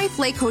from Fife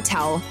Lake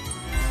Hotel.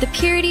 The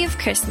purity of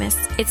Christmas,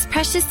 its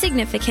precious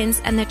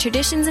significance, and the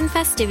traditions and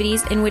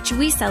festivities in which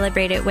we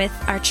celebrate it with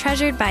are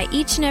treasured by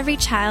each and every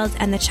child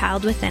and the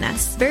child within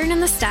us. Vern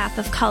and the staff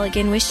of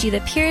Culligan wish you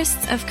the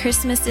purest of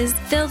Christmases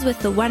filled with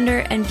the wonder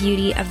and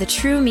beauty of the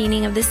true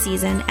meaning of the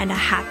season and a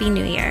Happy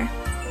New Year.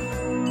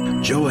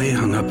 Joey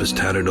hung up his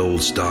tattered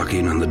old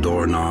stocking on the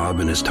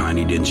doorknob in his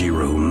tiny dingy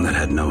room that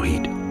had no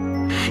heat.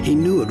 He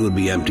knew it would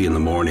be empty in the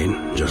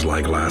morning, just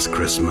like last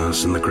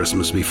Christmas and the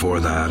Christmas before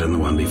that and the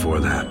one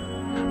before that.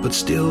 But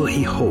still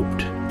he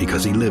hoped,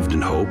 because he lived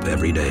in hope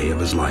every day of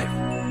his life.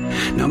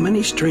 Now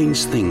many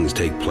strange things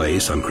take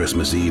place on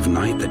Christmas Eve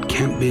night that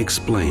can't be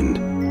explained.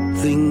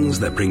 Things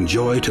that bring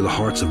joy to the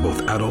hearts of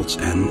both adults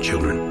and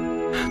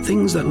children.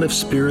 Things that lift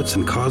spirits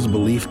and cause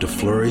belief to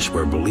flourish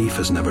where belief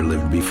has never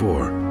lived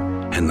before.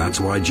 And that's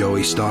why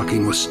Joey's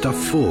stocking was stuffed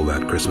full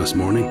that Christmas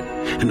morning,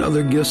 and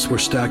other gifts were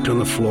stacked on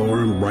the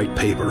floor in bright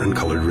paper and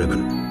colored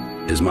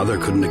ribbon. His mother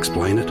couldn't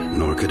explain it,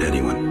 nor could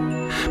anyone.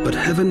 But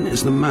heaven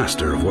is the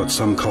master of what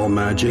some call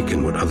magic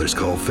and what others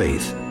call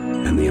faith,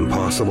 and the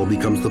impossible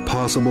becomes the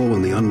possible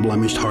when the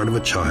unblemished heart of a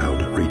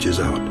child reaches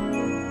out.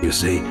 You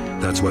see,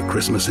 that's what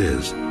Christmas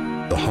is,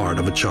 the heart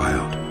of a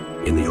child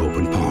in the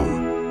open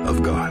palm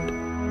of God.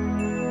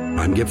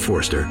 I'm Gip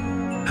Forster.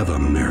 Have a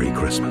Merry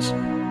Christmas.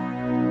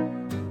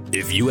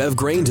 If you have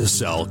grain to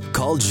sell,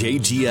 call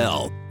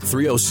JGL.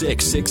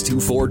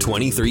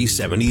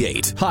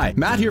 306-624-2378. Hi,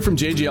 Matt here from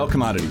JGL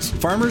Commodities.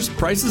 Farmers,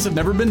 prices have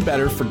never been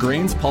better for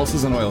grains,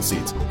 pulses, and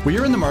oilseeds. We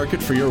are in the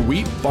market for your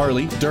wheat,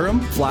 barley,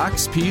 durum,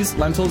 flax, peas,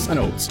 lentils, and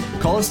oats.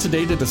 Call us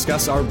today to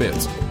discuss our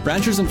bids.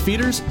 Ranchers and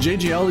feeders,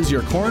 JGL is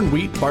your corn,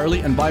 wheat,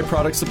 barley, and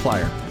byproduct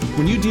supplier.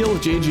 When you deal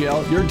with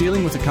JGL, you're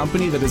dealing with a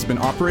company that has been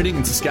operating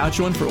in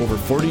Saskatchewan for over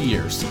 40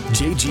 years.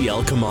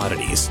 JGL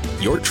Commodities,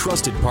 your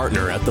trusted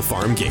partner at the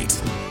farm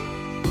gate.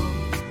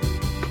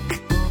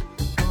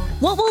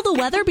 What will the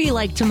weather be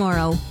like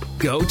tomorrow?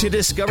 Go to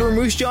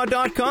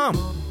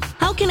discovermoosejaw.com.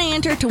 How can I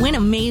enter to win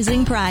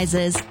amazing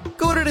prizes?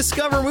 Go to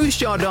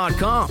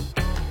discovermoosejaw.com.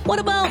 What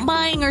about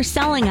buying or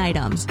selling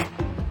items?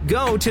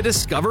 Go to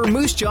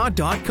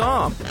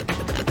discovermoosejaw.com.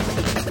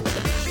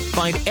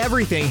 Find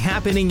everything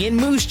happening in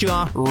Moose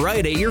Jaw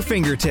right at your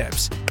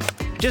fingertips.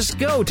 Just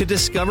go to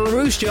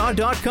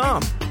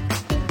discovermoosejaw.com.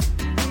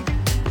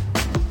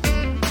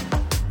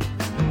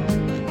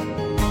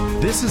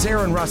 This is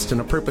Aaron Rustin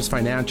of Purpose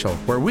Financial,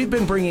 where we've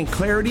been bringing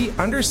clarity,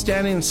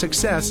 understanding, and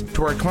success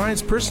to our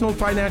clients' personal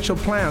financial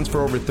plans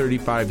for over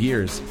 35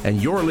 years.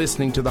 And you're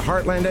listening to the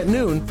Heartland at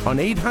Noon on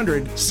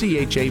 800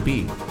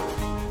 CHAB.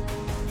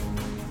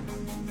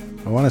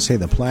 I want to say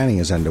the planning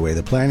is underway.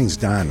 The planning's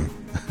done.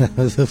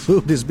 The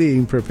food is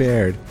being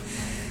prepared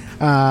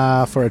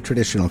for a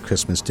traditional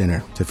Christmas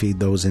dinner to feed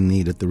those in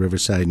need at the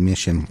Riverside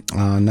Mission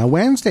on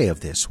Wednesday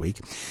of this week.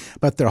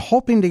 But they're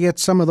hoping to get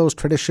some of those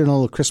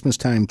traditional Christmas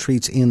time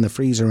treats in the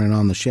freezer and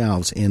on the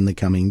shelves in the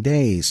coming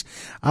days.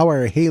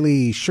 Our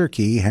Haley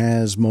Shirkey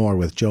has more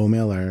with Joe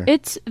Miller.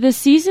 It's the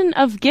season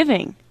of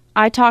giving.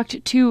 I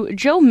talked to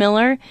Joe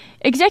Miller,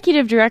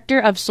 Executive Director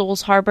of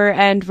Souls Harbor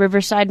and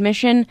Riverside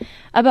Mission,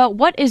 about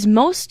what is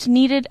most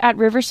needed at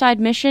Riverside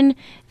Mission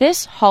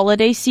this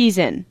holiday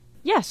season.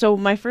 Yeah, so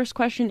my first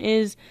question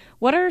is,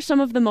 what are some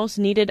of the most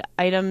needed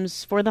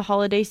items for the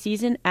holiday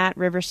season at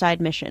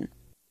Riverside Mission?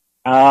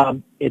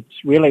 It's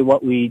really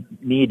what we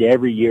need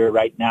every year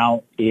right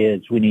now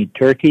is we need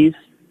turkeys,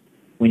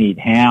 we need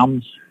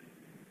hams,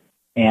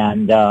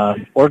 and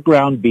or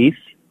ground beef.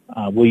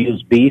 We'll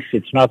use beef.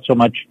 It's not so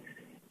much,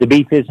 the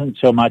beef isn't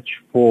so much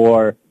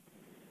for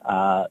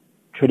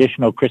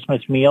traditional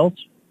Christmas meals,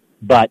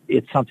 but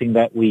it's something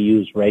that we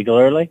use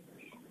regularly.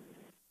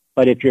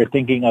 But if you're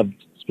thinking of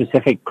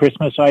specific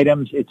Christmas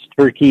items, it's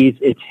turkeys,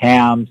 it's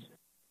hams,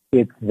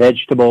 it's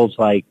vegetables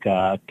like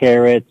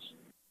carrots,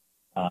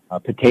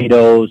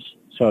 potatoes.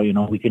 So,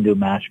 we can do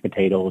mashed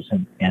potatoes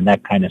and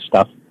that kind of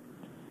stuff.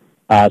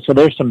 So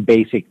there's some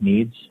basic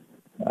needs,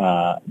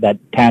 that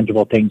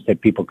tangible things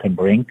that people can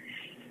bring.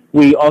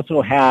 We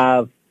also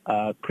have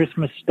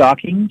Christmas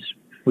stockings.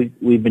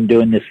 We've been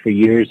doing this for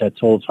years at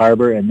Souls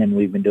Harbor, and then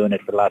we've been doing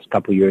it for the last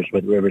couple of years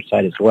with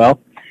Riverside as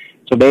well.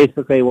 So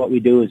basically what we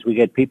do is we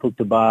get people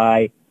to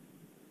buy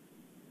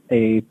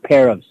a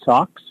pair of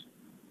socks,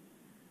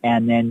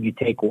 and then you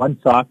take one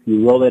sock,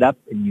 you roll it up,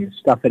 and you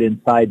stuff it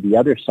inside the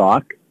other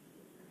sock,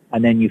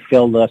 and then you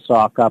fill the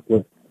sock up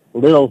with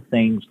little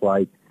things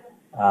like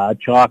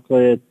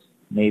chocolates,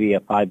 maybe a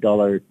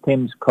 $5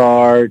 Tim's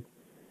card,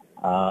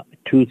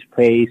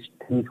 toothpaste,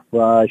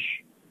 toothbrush,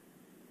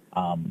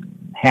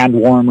 hand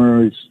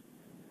warmers,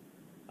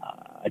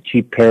 a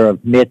cheap pair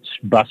of mitts,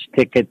 bus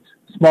tickets,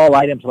 small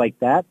items like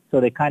that. So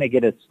they kind of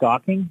get a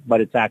stocking,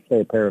 but it's actually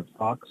a pair of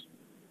socks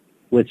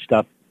with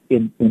stuff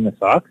in the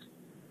socks.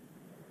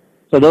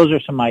 So those are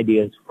some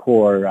ideas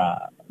for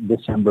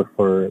December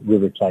for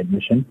Riverside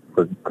Mission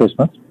for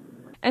Christmas.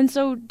 And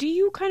so do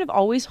you kind of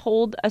always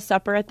hold a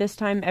supper at this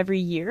time every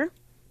year?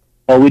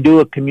 Well, we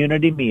do a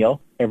community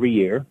meal every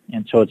year,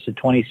 and so it's the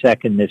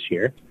 22nd this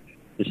year,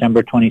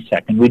 December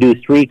 22nd. We do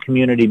 3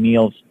 community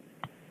meals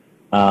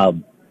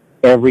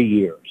every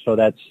year. So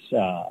that's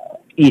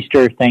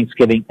Easter,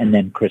 Thanksgiving, and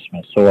then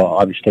Christmas. So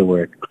obviously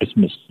we're at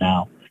Christmas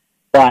now.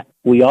 But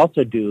we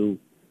also do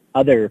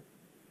other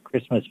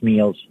Christmas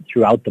meals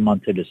throughout the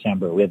month of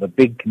December. We have a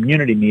big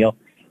community meal,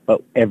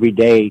 but every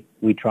day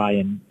we try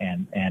and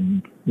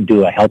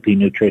do a healthy,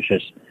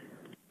 nutritious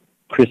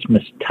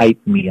Christmas-type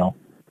meal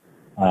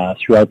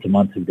throughout the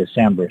month of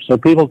December. So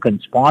people can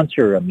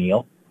sponsor a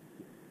meal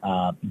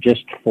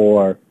just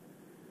for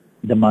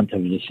the month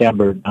of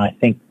December. I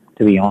think,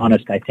 to be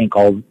honest, I think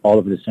all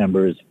of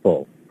December is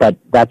full. But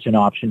that's an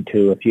option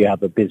too. If you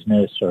have a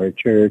business or a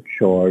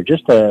church or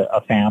just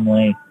a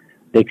family,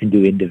 they can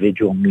do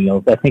individual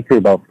meals. I think they're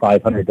about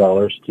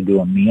 $500 to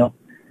do a meal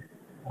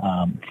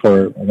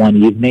for one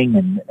evening,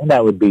 and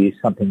that would be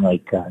something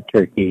like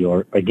turkey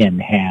or, again,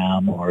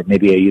 ham or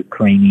maybe a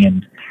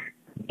Ukrainian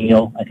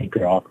meal. I think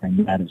they're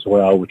offering that as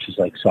well, which is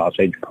like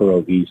sausage,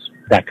 pierogies,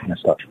 that kind of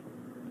stuff.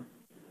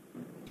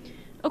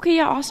 Okay,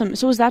 yeah, awesome.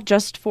 So is that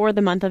just for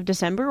the month of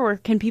December, or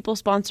can people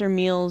sponsor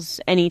meals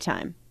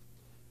anytime?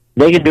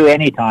 They can do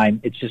any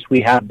time. It's just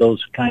we have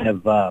those kind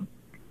of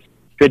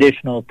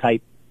traditional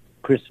type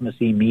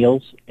Christmassy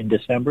meals in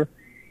December.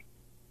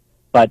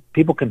 But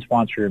people can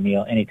sponsor a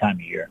meal any time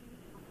of year.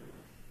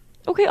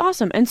 Okay,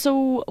 awesome. And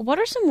so what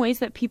are some ways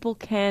that people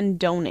can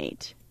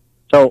donate?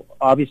 So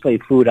obviously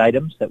food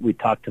items that we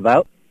talked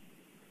about.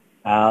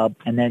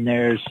 And then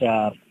there's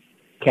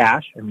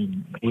cash. I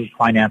mean,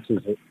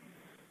 finances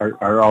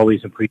are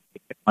always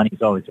appreciated.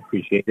 Money's always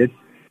appreciated.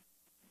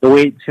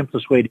 The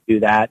simplest way to do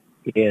that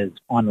is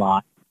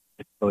online.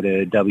 Go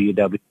to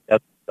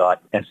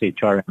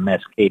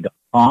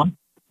www.shrmsk.com,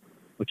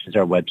 which is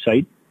our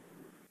website,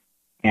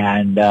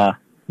 and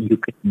you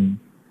can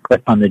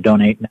click on the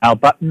Donate Now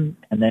button,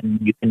 and then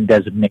you can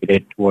designate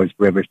it towards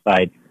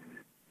Riverside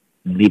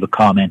and leave a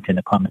comment in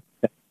the comment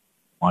section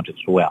if you want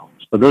as well.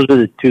 So those are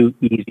the two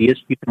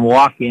easiest. You can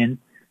walk in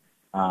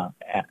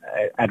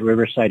at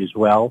Riverside as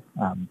well.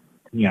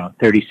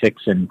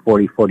 36 and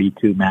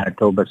 4042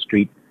 Manitoba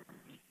Street.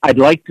 I'd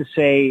like to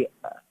say,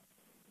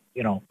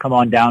 come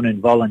on down and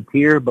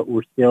volunteer, but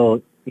we're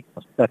still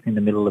stuck in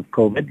the middle of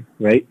COVID,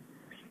 right?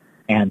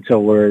 And so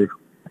we're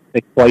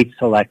quite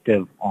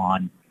selective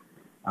on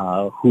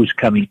who's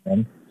coming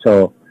in.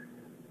 So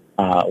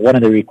one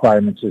of the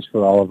requirements is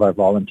for all of our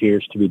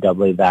volunteers to be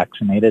doubly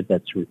vaccinated.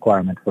 That's a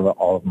requirement for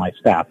all of my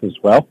staff as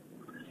well.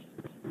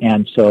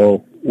 And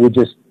so we're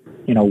just,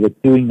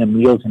 with doing the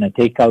meals in a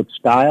takeout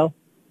style,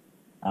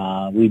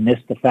 we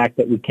missed the fact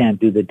that we can't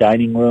do the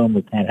dining room.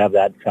 We can't have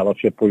that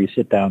fellowship where you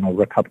sit down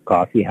over a cup of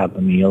coffee, have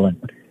a meal,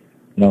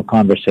 and,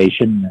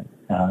 conversation,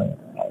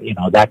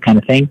 that kind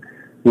of thing.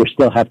 We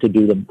still have to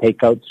do them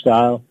takeout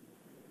style.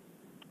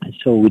 And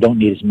so we don't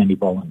need as many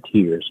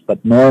volunteers.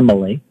 But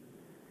normally,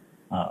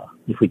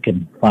 if we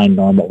can find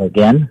normal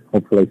again,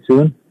 hopefully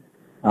soon,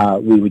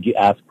 we would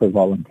ask for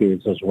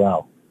volunteers as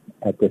well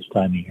at this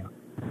time of year.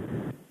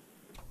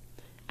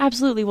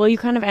 Absolutely. Well, you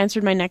kind of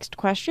answered my next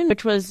question,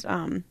 which was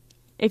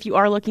if you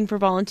are looking for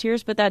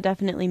volunteers, but that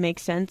definitely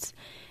makes sense.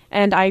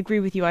 And I agree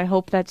with you. I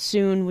hope that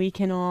soon we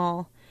can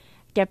all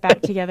get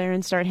back together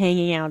and start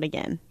hanging out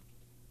again.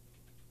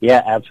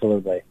 Yeah,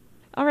 absolutely.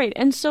 All right.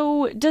 And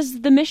so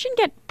does the mission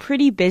get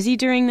pretty busy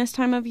during this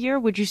time of year?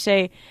 Would you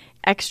say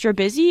extra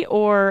busy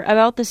or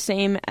about the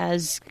same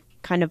as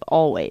kind of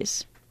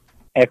always?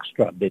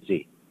 Extra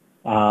busy.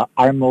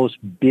 Our most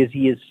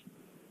busiest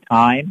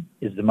time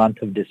is the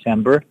month of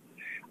December.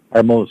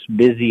 Our most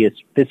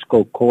busiest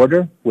fiscal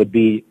quarter would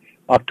be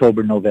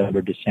October,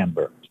 November,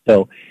 December.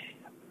 So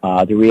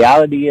the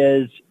reality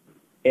is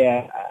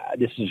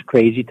this is a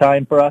crazy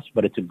time for us,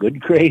 but it's a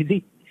good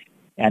crazy.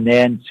 And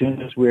then as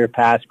soon as we're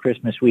past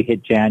Christmas, we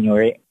hit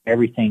January,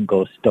 everything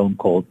goes stone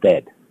cold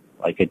dead.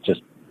 Like it's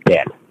just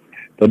dead.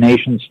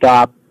 Donations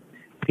stop,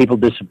 people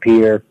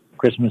disappear,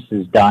 Christmas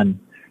is done.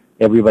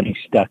 Everybody's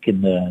stuck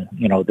in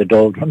the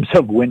doldrums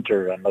of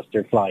winter unless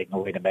they're flying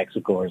away to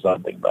Mexico or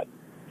something. But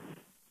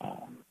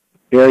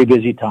very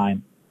busy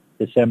time,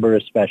 December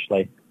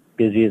especially,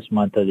 busiest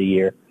month of the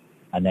year,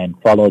 and then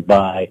followed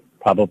by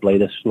probably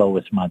the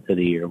slowest month of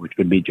the year, which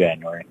would be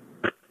January.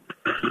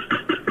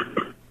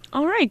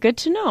 All right, good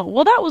to know.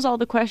 Well, that was all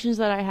the questions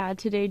that I had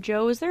today,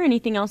 Joe. Is there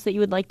anything else that you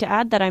would like to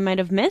add that I might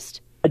have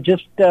missed?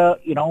 Just,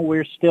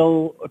 we're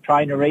still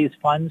trying to raise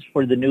funds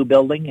for the new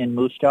building in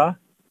Moose Jaw.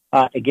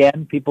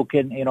 Again, people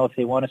can, if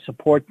they want to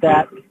support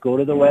that, go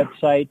to the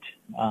website,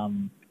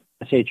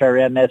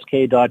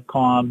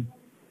 shrmsk.com.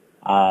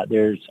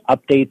 There's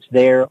updates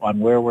there on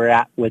where we're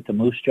at with the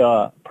Moose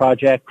Jaw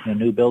project, the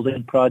new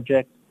building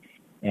project,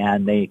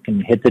 and they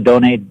can hit the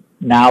Donate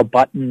Now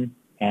button,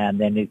 and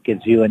then it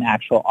gives you an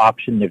actual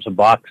option. There's a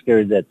box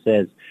there that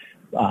says,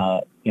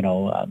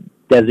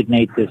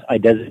 designate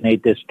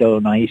this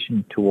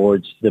donation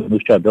towards the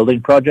Moose Jaw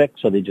building project.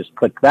 So they just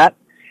click that,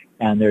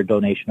 and their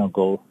donation will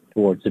go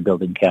towards the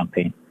building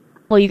campaign.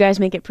 Well, you guys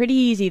make it pretty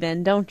easy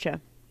then, don't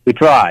you? We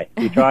try.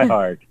 We try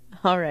hard.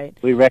 All right.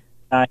 We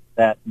recognize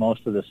that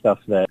most of the stuff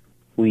that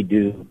we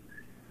do,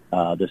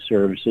 the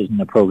services and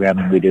the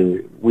programming we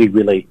do, we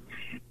really,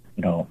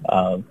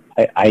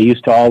 I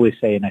used to always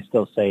say, and I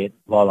still say it,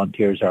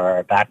 volunteers are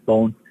our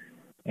backbone.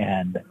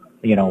 And,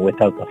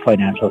 without the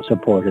financial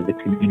support of the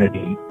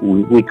community,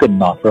 we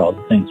couldn't offer all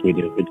the things we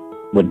do. It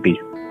wouldn't be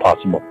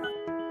possible.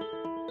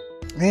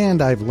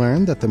 And I've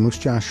learned that the Moose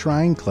Jaw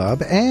Shrine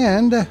Club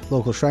and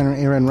local Shriner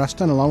Aaron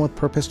Rustin, along with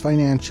Purpose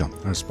Financial,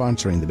 are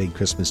sponsoring the big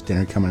Christmas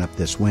dinner coming up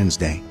this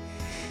Wednesday.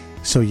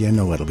 So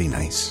it'll be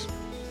nice.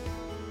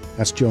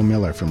 That's Joe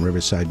Miller from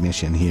Riverside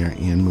Mission here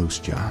in Moose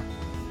Jaw.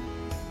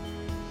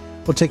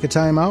 We'll take a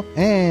time out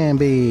and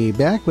be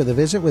back with a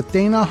visit with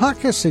Dana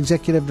Hawkes,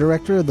 Executive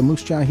Director of the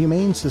Moose Jaw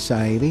Humane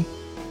Society,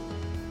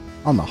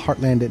 on the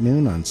Heartland at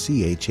Noon on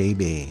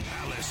CHAB.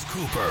 Alice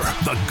Cooper,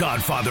 the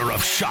godfather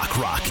of shock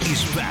rock,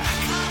 is back.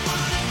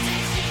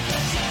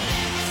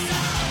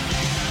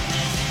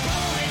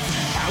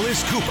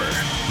 Alice Cooper,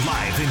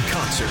 live in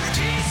concert.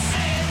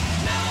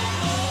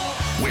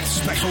 With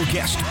special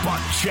guest Buck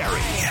Cherry.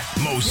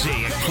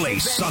 Mosaic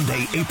Place,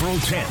 Sunday, April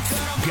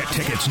 10th. Get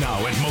tickets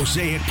now at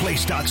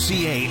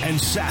mosaicplace.ca and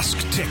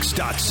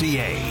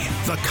sasktix.ca.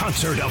 The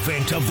concert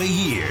event of the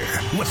year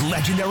with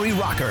legendary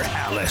rocker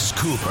Alice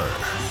Cooper.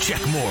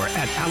 Check more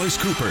at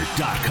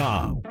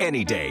alicecooper.com.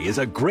 Any day is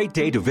a great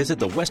day to visit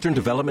the Western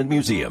Development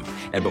Museum.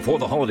 And before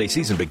the holiday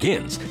season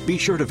begins, be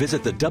sure to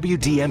visit the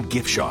WDM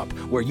Gift Shop,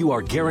 where you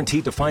are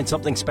guaranteed to find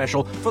something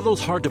special for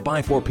those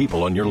hard-to-buy-for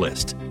people on your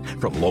list.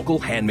 From local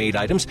handmade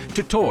items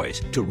to toys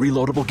to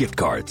reloadable gift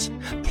cards.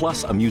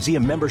 Plus, a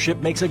museum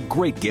membership makes a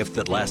great gift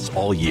that lasts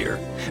all year.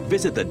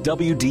 Visit the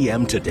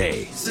WDM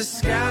today.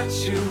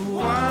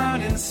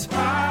 Saskatchewan inspired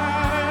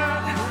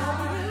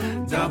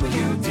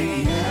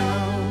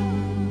WDM.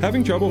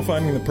 Having trouble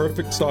finding the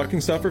perfect stocking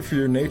stuffer for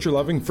your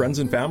nature-loving friends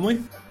and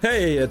family?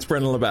 Hey, it's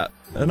Brendan Labatt,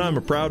 and I'm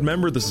a proud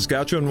member of the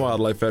Saskatchewan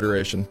Wildlife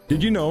Federation.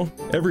 Did you know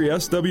every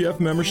SWF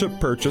membership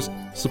purchase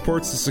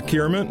supports the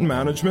securement and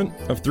management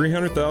of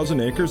 300,000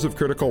 acres of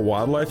critical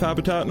wildlife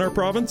habitat in our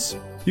province?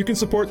 You can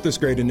support this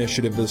great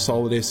initiative this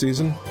holiday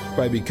season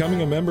by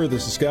becoming a member of the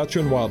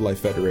Saskatchewan Wildlife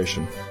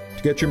Federation.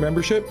 To get your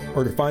membership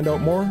or to find out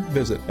more,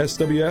 visit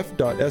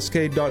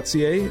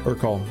swf.sk.ca or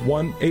call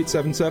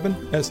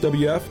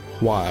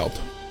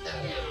 1-877-SWF-WILD.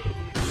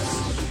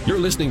 You're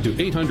listening to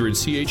 800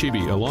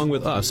 CHAB along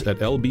with us at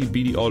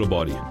LBBD Auto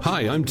Body.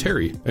 Hi, I'm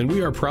Terry, and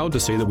we are proud to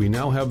say that we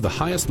now have the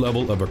highest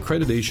level of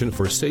accreditation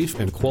for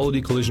safe and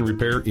quality collision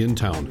repair in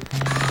town.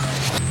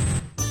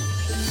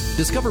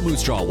 Discover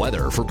Moose Jaw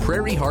weather for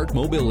Prairie Heart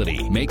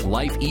Mobility. Make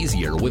life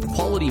easier with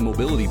quality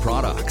mobility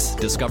products.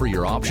 Discover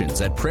your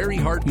options at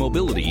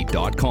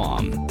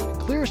prairieheartmobility.com.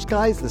 Clear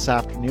skies this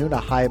afternoon, a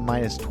high of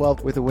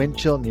 -12 with a wind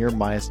chill near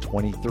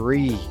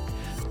 -23.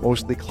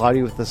 Mostly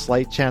cloudy with a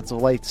slight chance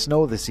of light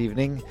snow this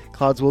evening.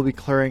 Clouds will be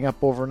clearing up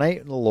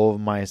overnight and a low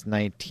of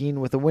 -19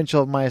 with a wind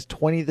chill of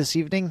 -20 this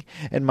evening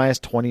and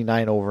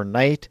 -29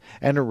 overnight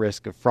and a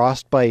risk of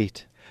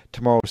frostbite.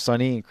 Tomorrow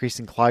sunny,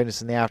 increasing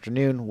cloudiness in the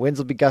afternoon.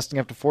 Winds will be gusting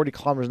up to 40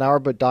 kilometers an hour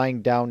but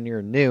dying down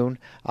near noon.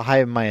 A high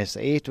of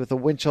 -8 with a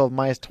wind chill of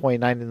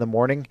 -29 in the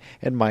morning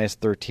and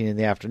 -13 in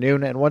the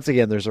afternoon. And once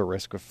again, there's a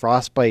risk of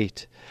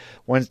frostbite.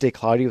 Wednesday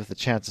cloudy with a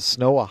chance of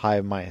snow, a high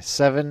of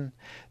 -7.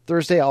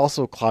 Thursday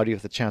also cloudy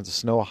with a chance of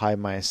snow, a high of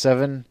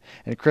 -7.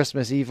 And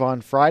Christmas Eve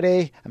on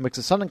Friday, a mix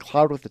of sun and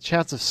cloud with a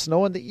chance of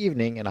snow in the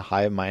evening and a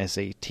high of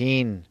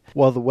 -18.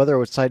 While the weather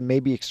outside may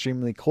be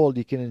extremely cold,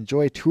 you can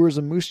enjoy tours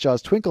of Moose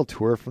Jaw's Twinkle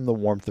Tour from the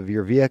warmth of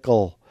your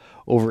vehicle.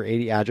 Over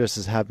 80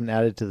 addresses have been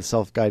added to the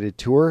self-guided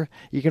tour.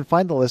 You can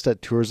find the list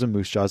at Tours of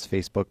Moose Jaw's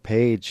Facebook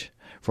page.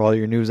 For all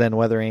your news and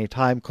weather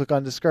anytime, click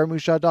on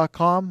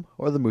discovermoosejaw.com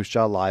or the Moose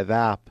Jaw Live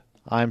app.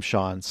 I'm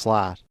Sean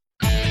Slatt.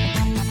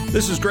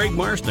 This is Greg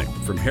Marsnick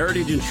from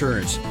Heritage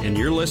Insurance, and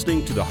you're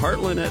listening to the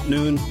Heartland at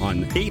Noon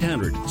on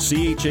 800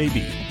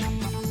 CHAB.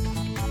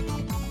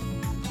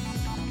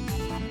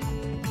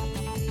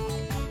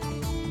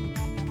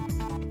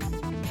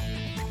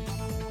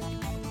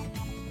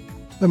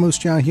 The Moose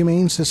Jaw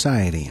Humane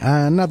Society,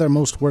 another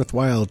most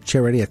worthwhile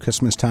charity at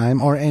Christmas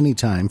time, or any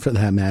time for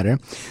that matter.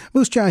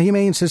 Moose Jaw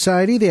Humane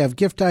Society, they have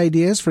gift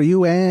ideas for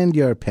you and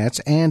your pets,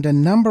 and a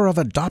number of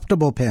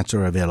adoptable pets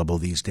are available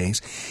these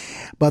days.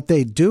 But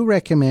they do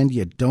recommend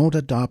you don't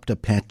adopt a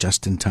pet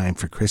just in time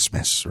for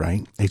Christmas,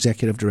 right?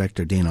 Executive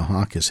Director Dana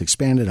Hawk has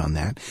expanded on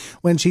that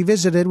when she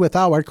visited with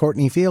our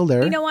Courtney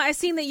Fielder. You know what? I've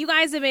seen that you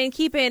guys have been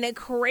keeping it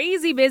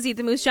crazy busy at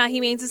the Moose Jaw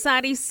Humane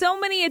Society. So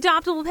many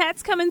adoptable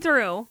pets coming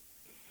through.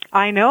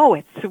 I know.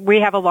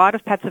 We have a lot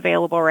of pets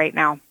available right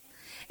now.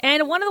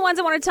 And one of the ones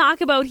I want to talk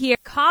about here,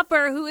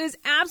 Copper, who is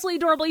absolutely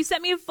adorable. You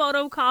sent me a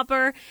photo of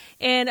Copper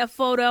and a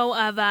photo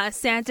of a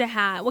Santa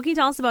hat. What can you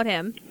tell us about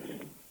him?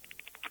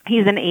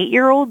 He's an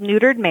 8-year-old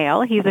neutered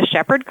male. He's a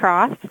shepherd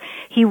cross.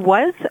 He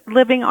was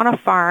living on a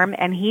farm,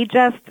 and he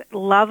just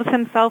loves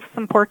himself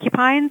some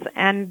porcupines.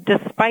 And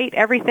despite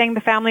everything the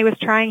family was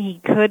trying,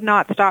 he could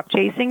not stop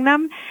chasing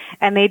them.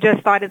 And they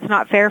just thought it's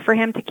not fair for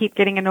him to keep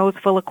getting a nose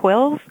full of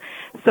quills.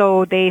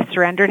 So they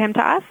surrendered him to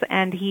us,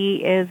 and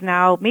he is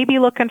now maybe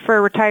looking for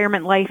a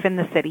retirement life in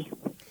the city.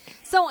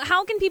 So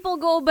how can people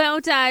go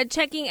about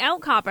checking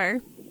out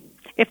Copper?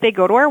 If they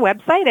go to our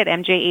website at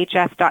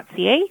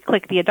mjhs.ca,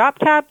 click the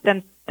Adopt tab,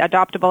 then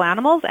Adoptable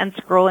Animals, and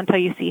scroll until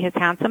you see his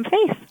handsome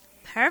face.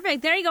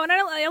 Perfect. There you go. And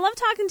I love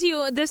talking to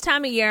you this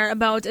time of year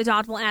about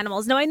adoptable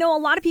animals. Now, I know a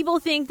lot of people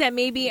think that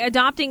maybe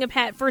adopting a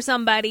pet for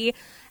somebody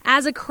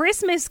as a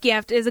Christmas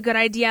gift is a good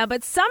idea,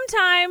 but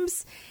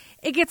sometimes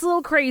it gets a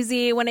little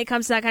crazy when it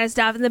comes to that kind of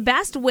stuff. And the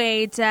best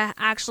way to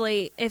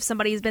actually, if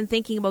somebody's been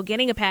thinking about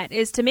getting a pet,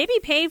 is to maybe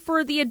pay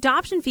for the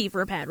adoption fee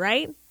for a pet,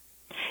 right?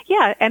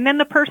 Yeah, and then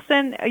the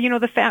person,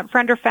 the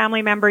friend or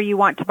family member you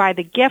want to buy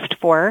the gift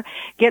for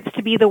gets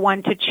to be the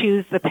one to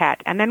choose the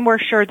pet. And then we're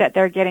sure that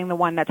they're getting the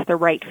one that's the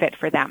right fit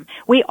for them.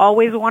 We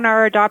always want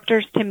our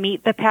adopters to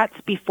meet the pets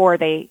before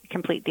they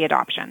complete the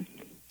adoption.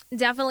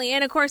 Definitely.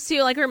 And of course,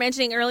 too, like we were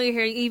mentioning earlier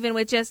here, even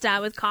with just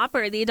with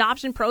Copper, the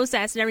adoption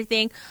process and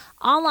everything,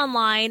 all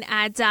online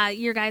at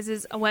your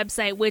guys'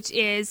 website, which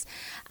is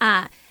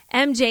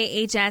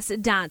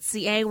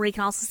mjhs.ca, where you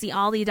can also see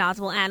all the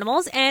adoptable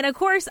animals. And of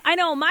course, I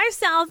know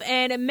myself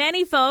and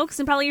many folks,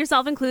 and probably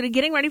yourself included,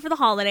 getting ready for the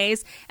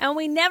holidays, and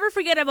we never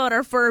forget about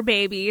our fur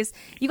babies.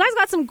 You guys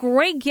got some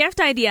great gift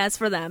ideas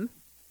for them.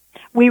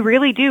 We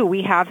really do.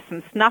 We have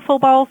some snuffle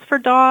balls for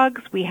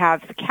dogs. We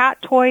have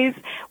cat toys.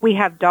 We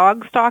have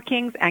dog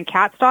stockings and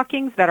cat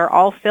stockings that are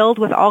all filled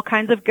with all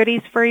kinds of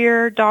goodies for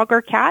your dog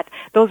or cat.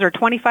 Those are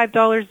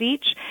 $25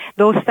 each.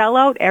 Those sell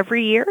out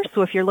every year,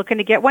 so if you're looking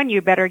to get one,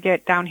 you better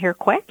get down here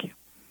quick.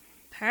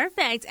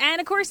 Perfect.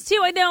 And of course,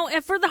 too, I know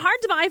for the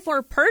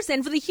hard-to-buy-for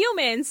person, for the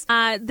humans,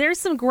 there's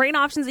some great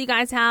options that you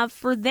guys have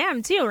for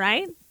them, too,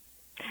 right?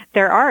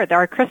 There are.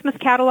 Our Christmas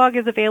catalog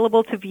is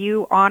available to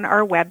view on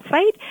our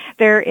website.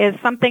 There is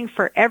something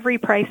for every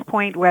price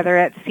point, whether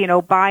it's,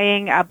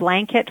 buying a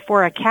blanket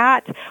for a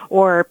cat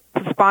or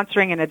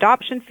sponsoring an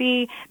adoption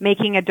fee,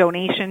 making a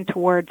donation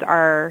towards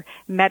our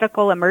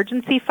medical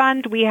emergency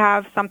fund. We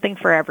have something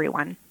for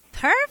everyone.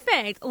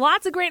 Perfect.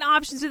 Lots of great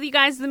options with you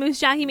guys at the Moose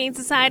Jaw Humane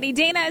Society.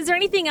 Dana, is there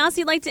anything else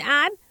you'd like to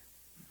add?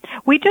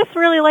 We just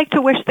really like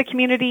to wish the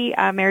community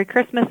a Merry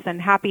Christmas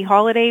and Happy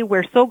Holiday.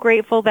 We're so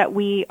grateful that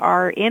we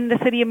are in the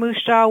city of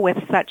Moose Jaw with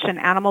such an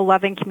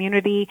animal-loving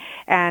community,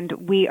 and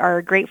we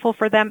are grateful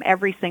for them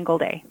every single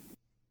day.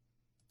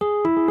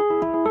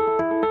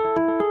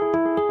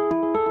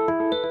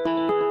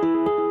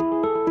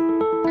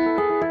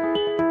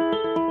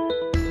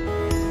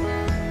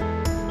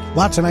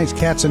 Lots of nice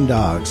cats and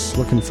dogs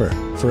looking for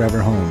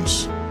forever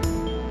homes.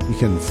 You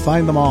can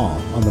find them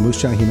all on the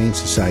Moose Jaw Humane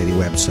Society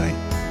website.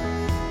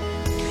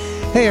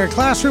 Hey, our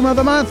Classroom of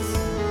the Month.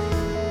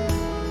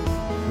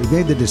 We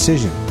made the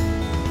decision.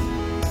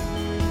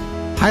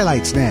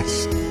 Highlights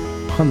next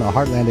on the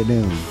Heartland at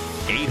Noon.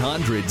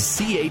 800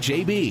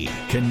 CHAB,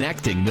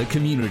 connecting the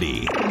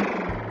community.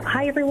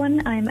 Hi,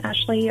 everyone. I'm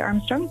Ashley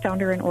Armstrong,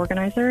 founder and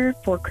organizer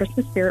for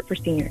Christmas Spirit for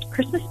Seniors.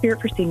 Christmas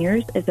Spirit for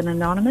Seniors is an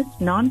anonymous,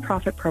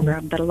 non-profit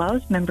program that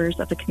allows members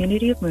of the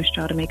community of Moose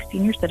Jaw to make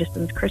senior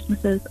citizens'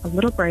 Christmases a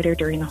little brighter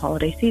during the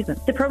holiday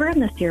season. The program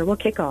this year will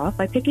kick off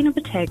by picking up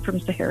a tag from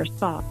Sahara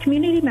Spa.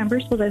 Community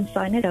members will then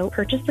sign it out,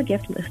 purchase the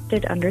gift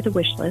listed under the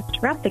wish list,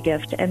 wrap the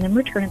gift, and then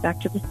return it back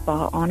to the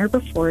spa on or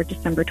before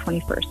December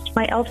 21st.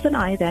 My elves and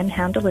I then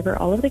hand-deliver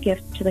all of the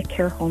gifts to the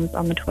care homes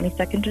on the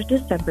 22nd of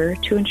December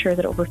to ensure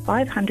that over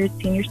 500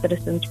 senior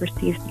citizens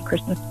receive some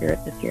Christmas spirit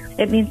this year.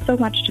 It means so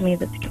much to me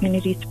that the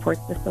community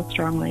supports this so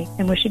strongly,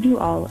 and wishing you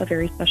all a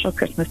very special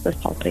Christmas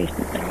this holiday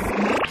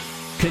season.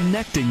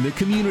 Connecting the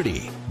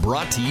community.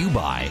 Brought to you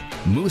by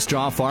Moose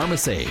Jaw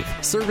PharmaSave,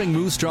 serving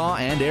Moose Jaw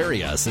and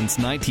area since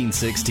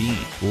 1916.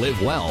 Live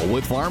well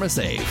with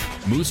PharmaSave.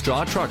 Moose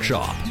Jaw Truck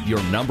Shop, your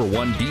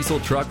 #1 diesel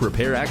truck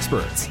repair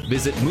experts.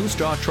 Visit Moose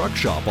Jaw Truck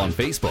Shop on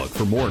Facebook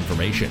for more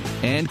information.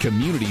 And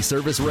Community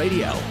Service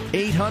Radio,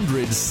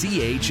 800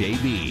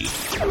 CHAB.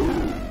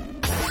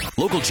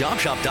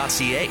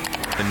 LocalJobShop.ca.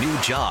 A new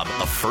job,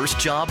 a first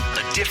job,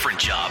 a different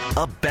job,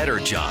 a better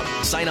job.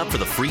 Sign up for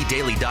the free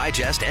daily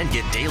digest and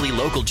get daily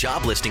local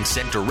job listings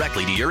sent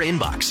directly to your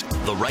inbox.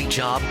 The right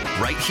job,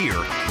 right here,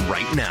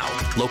 right now.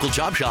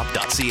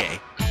 LocalJobShop.ca.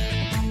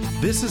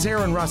 This is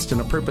Aaron Rustin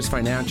of Purpose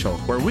Financial,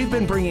 where we've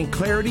been bringing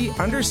clarity,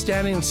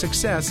 understanding, and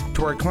success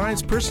to our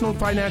clients' personal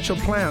financial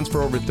plans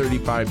for over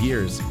 35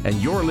 years. And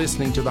you're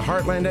listening to the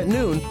Heartland at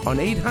Noon on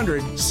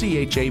 800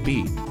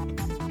 CHAB.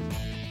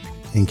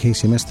 In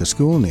case you missed the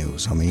school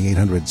news on the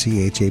 800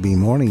 CHAB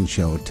Morning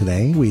Show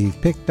today,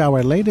 we've picked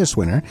our latest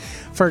winner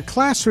for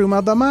Classroom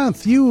of the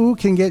Month. You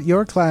can get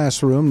your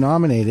classroom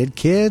nominated.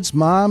 Kids,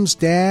 moms,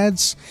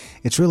 dads.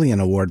 It's really an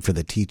award for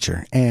the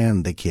teacher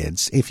and the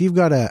kids. If you've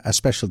got a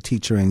special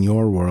teacher in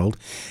your world,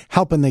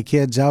 helping the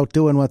kids out,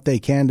 doing what they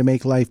can to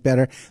make life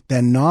better,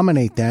 then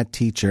nominate that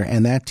teacher,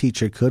 and that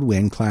teacher could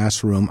win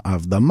Classroom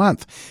of the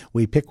Month.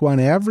 We pick one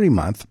every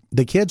month.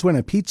 The kids win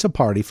a pizza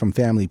party from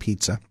Family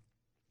Pizza,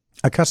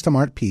 a custom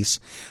art piece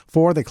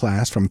for the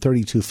class from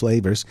 32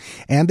 Flavors,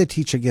 and the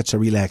teacher gets a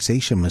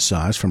relaxation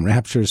massage from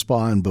Rapture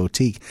Spa and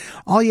Boutique.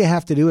 All you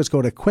have to do is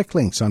go to Quick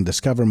Links on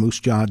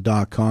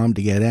discovermoosejaw.com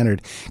to get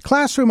entered.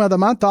 Classroom of the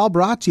Month, all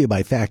brought to you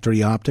by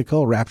Factory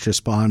Optical, Rapture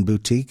Spa and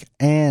Boutique,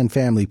 and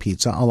Family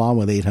Pizza, along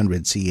with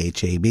 800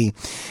 CHAB.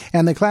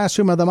 And the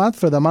Classroom of the Month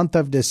for the month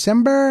of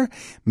December,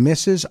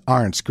 Mrs.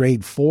 Arndt's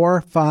grade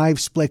 4-5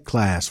 split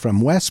class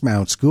from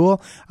Westmount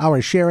School.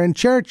 Our Sharon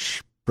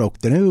Church broke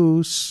the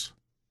news.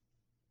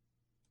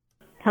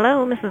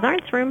 Hello, Mrs.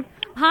 Arndt's room.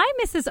 Hi,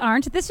 Mrs.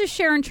 Arndt. This is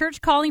Sharon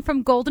Church calling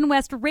from Golden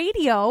West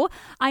Radio.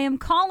 I am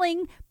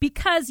calling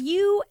because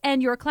you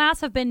and your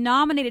class have been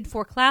nominated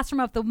for Classroom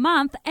of the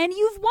Month, and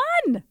you've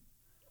won.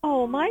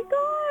 Oh, my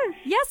gosh.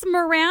 Yes,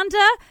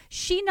 Miranda,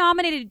 she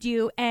nominated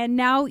you, and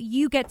now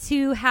you get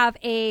to have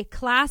a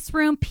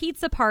classroom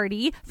pizza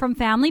party from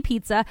Family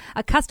Pizza,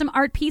 a custom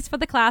art piece for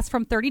the class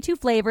from 32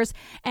 Flavors,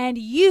 and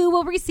you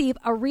will receive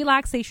a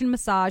relaxation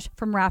massage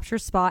from Rapture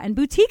Spa and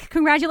Boutique.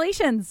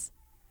 Congratulations.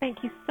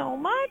 Thank you so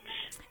much.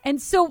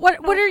 And so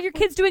what are your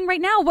kids doing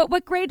right now?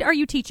 What grade are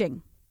you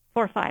teaching?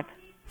 4-5.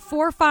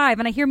 4-5,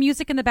 and I hear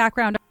music in the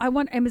background.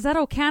 Is that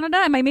O Canada?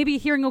 Am I maybe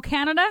hearing O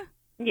Canada?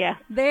 Yeah.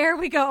 There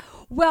we go.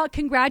 Well,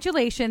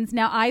 congratulations.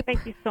 Now,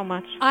 thank you so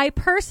much. I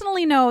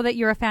personally know that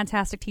you're a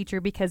fantastic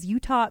teacher because you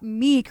taught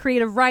me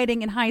creative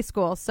writing in high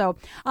school. So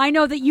I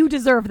know that you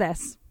deserve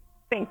this.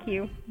 Thank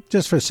you.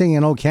 Just for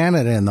singing "Oh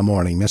Canada" in the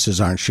morning,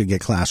 Mrs. Arndt should get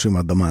Classroom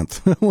of the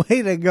Month.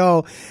 Way to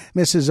go,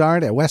 Mrs.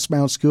 Arndt at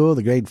Westmount School.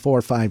 The grade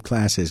 4-5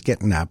 class is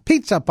getting a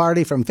pizza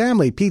party from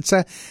Family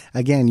Pizza.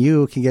 Again,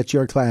 you can get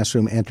your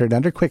classroom entered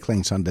under Quick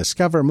Links on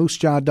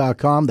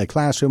discovermoosejaw.com. The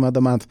Classroom of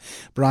the Month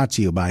brought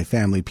to you by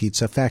Family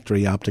Pizza,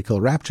 Factory Optical,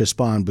 Rapture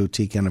Spa and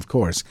Boutique, and of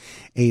course,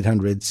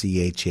 800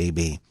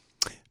 CHAB.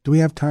 Do we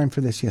have time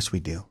for this? Yes, we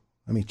do.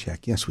 Let me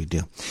check. Yes, we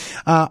do.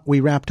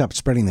 We wrapped up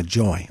Spreading the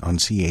Joy on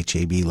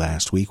CHAB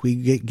last week.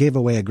 We gave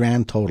away a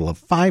grand total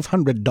of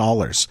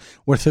 $500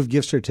 worth of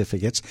gift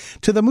certificates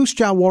to the Moose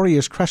Jaw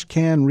Warriors Crush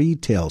Can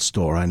retail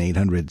store on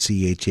 800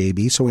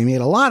 CHAB. So we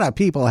made a lot of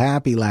people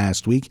happy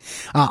last week,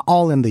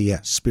 all in the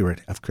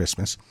spirit of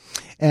Christmas.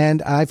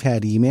 And I've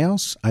had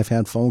emails, I've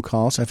had phone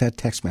calls, I've had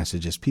text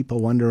messages, people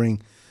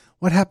wondering,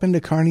 what happened to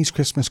Kearney's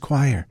Christmas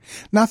Choir?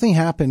 Nothing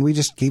happened. We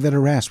just gave it a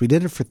rest. We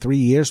did it for 3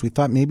 years. We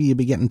thought maybe you'd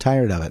be getting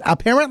tired of it.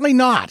 Apparently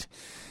not.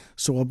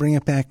 So we'll bring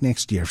it back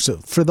next year. So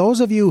for those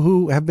of you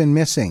who have been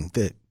missing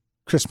the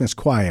Christmas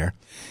Choir,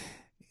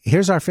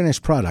 here's our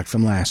finished product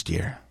from last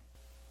year.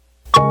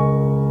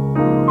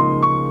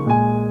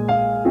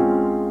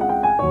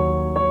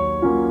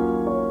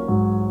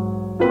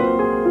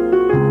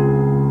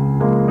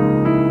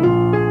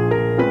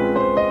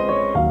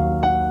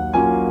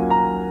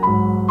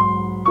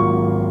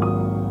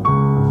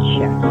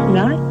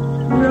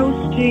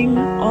 Roasting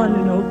on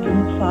an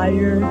open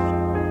fire,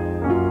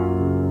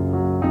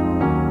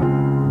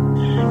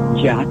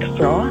 Jack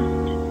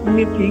Frost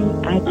nipping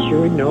at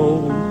your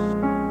nose,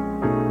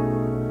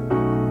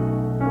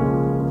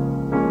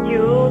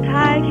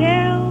 Yuletide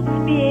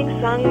carols being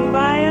sung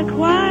by a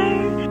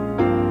choir,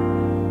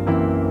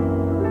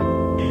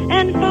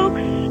 and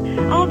folks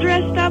all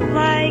dressed up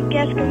like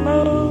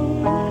Eskimos.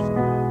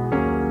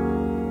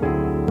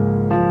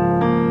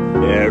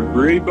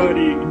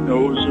 Everybody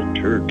knows a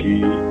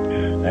turkey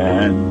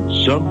and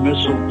some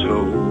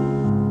mistletoe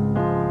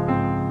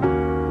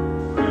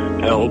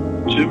help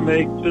to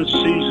make the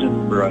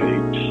season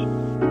bright.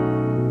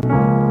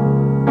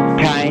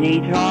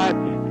 Tiny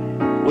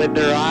tots with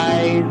their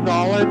eyes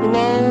all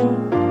aglow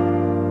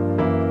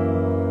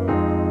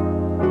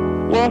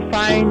will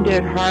find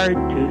it hard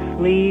to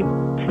sleep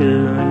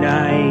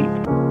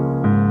tonight.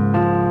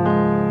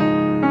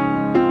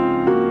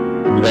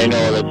 They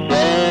know that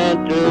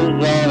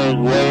Santa's on his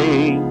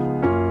way.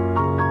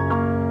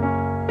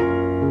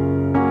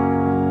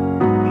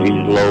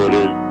 He's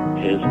loaded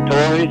his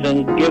toys and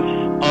gifts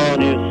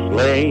on his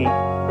sleigh.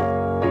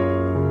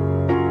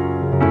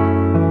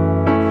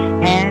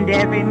 And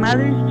every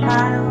mother's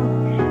child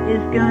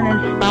is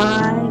gonna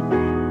spy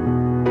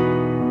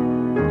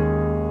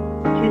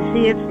to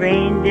see if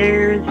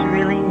reindeers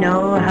really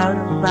know how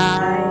to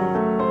fly.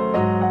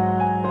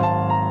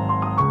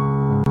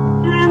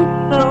 And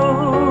so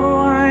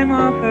I'm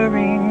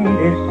offering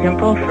this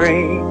simple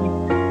phrase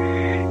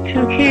to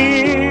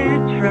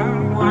kids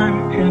from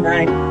 1 to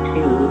 92.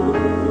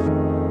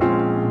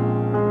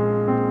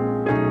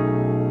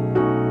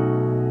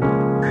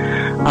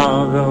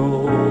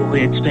 Although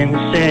it's been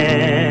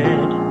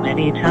said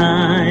many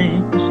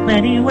times,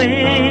 many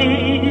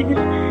ways,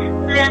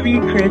 Merry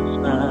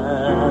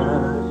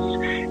Christmas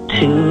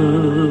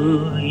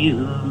to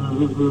you.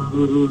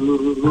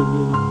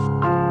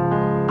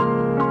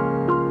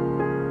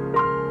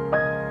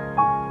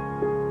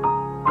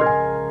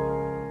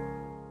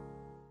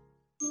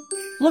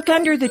 Look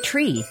under the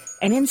tree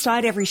and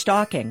inside every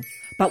stocking.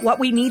 But what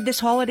we need this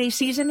holiday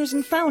season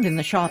isn't found in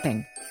the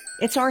shopping.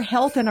 It's our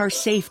health and our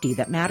safety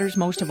that matters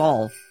most of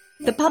all.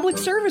 The public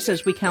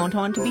services we count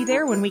on to be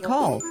there when we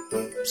call.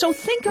 So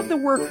think of the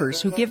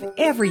workers who give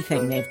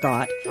everything they've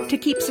got to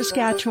keep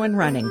Saskatchewan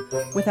running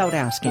without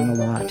asking a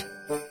lot.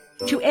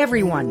 To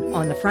everyone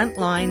on the front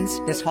lines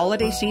this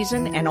holiday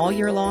season and all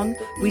year long,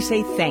 we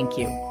say thank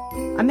you.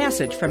 A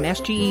message from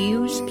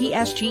SGEU's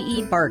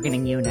PSGE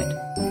Bargaining Unit.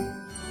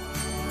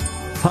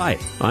 Hi,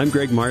 I'm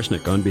Greg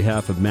Marsnick on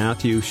behalf of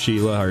Matthew,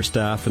 Sheila, our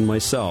staff, and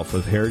myself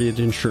of Heritage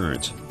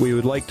Insurance. We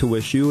would like to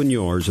wish you and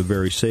yours a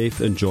very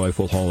safe and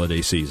joyful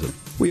holiday season.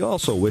 We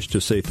also wish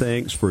to say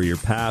thanks for your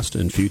past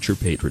and future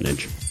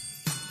patronage.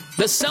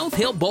 The South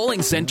Hill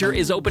Bowling Center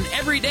is open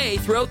every day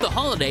throughout the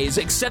holidays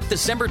except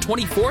December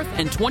 24th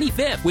and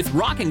 25th with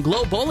Rock and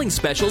Glow bowling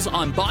specials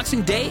on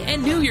Boxing Day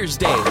and New Year's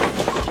Day.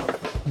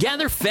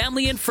 Gather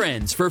family and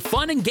friends for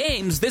fun and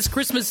games this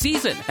Christmas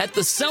season at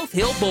the South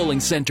Hill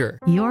Bowling Center.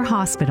 Your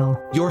hospital.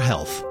 Your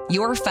health.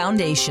 Your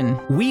foundation.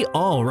 We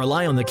all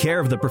rely on the care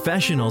of the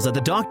professionals at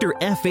the Dr.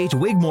 F.H.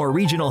 Wigmore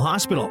Regional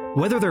Hospital.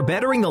 Whether they're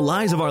bettering the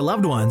lives of our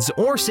loved ones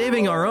or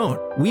saving our own,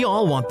 we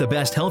all want the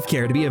best health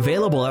care to be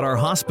available at our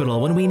hospital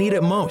when we need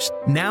it most,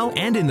 now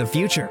and in the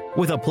future.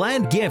 With a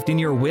planned gift in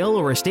your will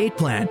or estate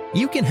plan,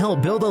 you can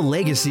help build a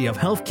legacy of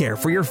health care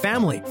for your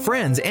family,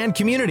 friends, and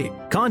community.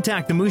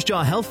 Contact the Moose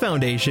Jaw Health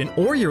Foundation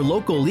or your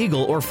local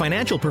legal or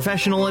financial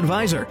professional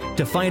advisor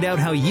to find out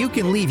how you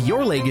can leave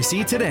your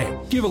legacy today.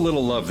 Give a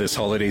little love this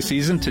holiday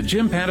season to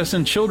Jim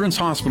Pattison Children's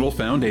Hospital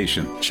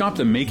Foundation. Shop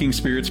the Making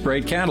Spirits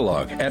Bright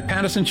catalog at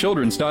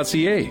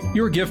pattisonchildrens.ca.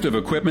 Your gift of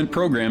equipment,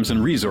 programs,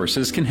 and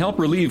resources can help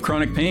relieve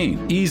chronic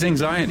pain, ease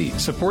anxiety,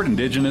 support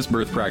Indigenous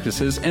birth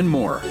practices, and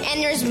more.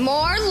 And there's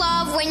more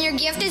love when your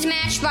gift is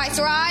matched by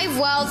Thrive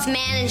Wealth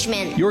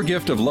Management. Your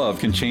gift of love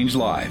can change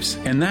lives,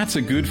 and that's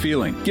a good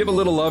feeling. Give a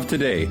little love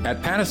today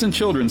at Pattison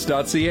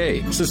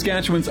PatisonChildren's.ca,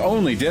 Saskatchewan's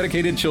only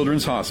dedicated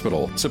children's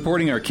hospital,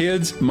 supporting our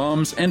kids,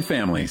 moms, and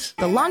families.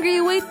 The longer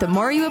you wait, the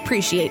more you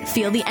appreciate.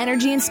 Feel the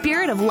energy and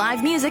spirit of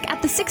live music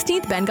at the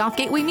 16th Ben-Goffe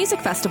Gateway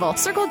Music Festival.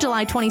 Circle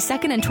July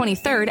 22nd and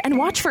 23rd and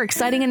watch for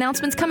exciting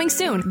announcements coming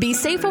soon. Be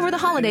safe over the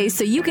holidays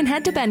so you can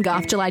head to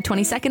Ben-Goffe July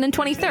 22nd and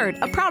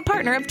 23rd, a proud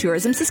partner of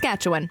Tourism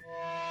Saskatchewan.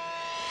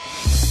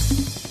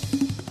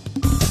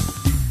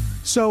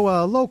 So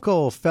a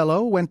local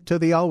fellow went to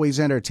the always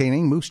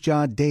entertaining Moose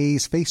Jaw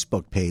Days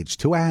Facebook page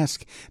to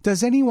ask,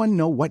 does anyone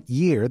know what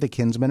year the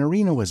Kinsman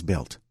Arena was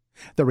built?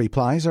 The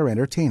replies are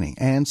entertaining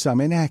and some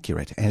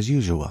inaccurate, as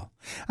usual.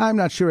 I'm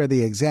not sure of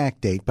the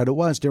exact date, but it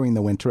was during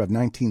the winter of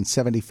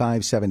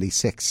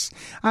 1975-76.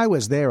 I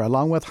was there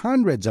along with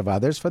hundreds of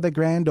others for the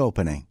grand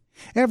opening.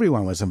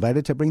 Everyone was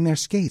invited to bring their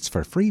skates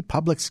for free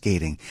public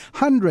skating.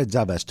 Hundreds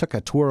of us took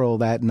a twirl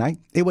that night.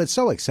 It was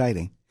so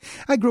exciting.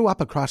 I grew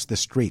up across the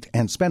street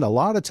and spent a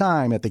lot of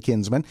time at the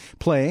Kinsman,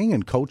 playing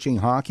and coaching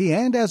hockey,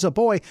 and as a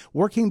boy,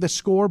 working the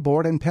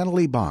scoreboard and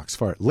penalty box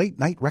for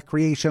late-night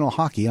recreational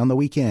hockey on the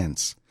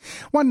weekends.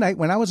 One night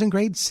when I was in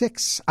grade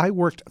 6, I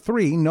worked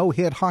 3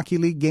 no-hit hockey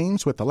league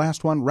games, with the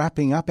last one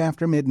wrapping up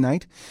after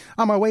midnight.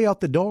 On my way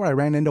out the door, I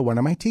ran into one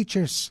of my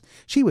teachers.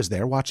 She was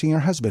there watching her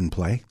husband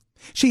play.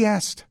 She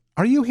asked,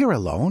 "Are you here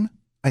alone?"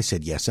 I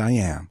said, "Yes, I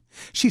am."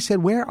 She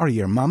said, "Where are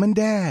your mom and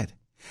dad?"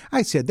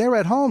 I said, "They're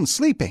at home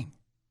sleeping."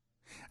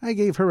 I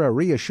gave her a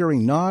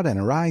reassuring nod and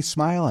a wry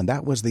smile, and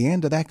that was the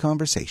end of that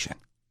conversation.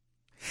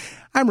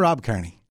 I'm Rob Carney.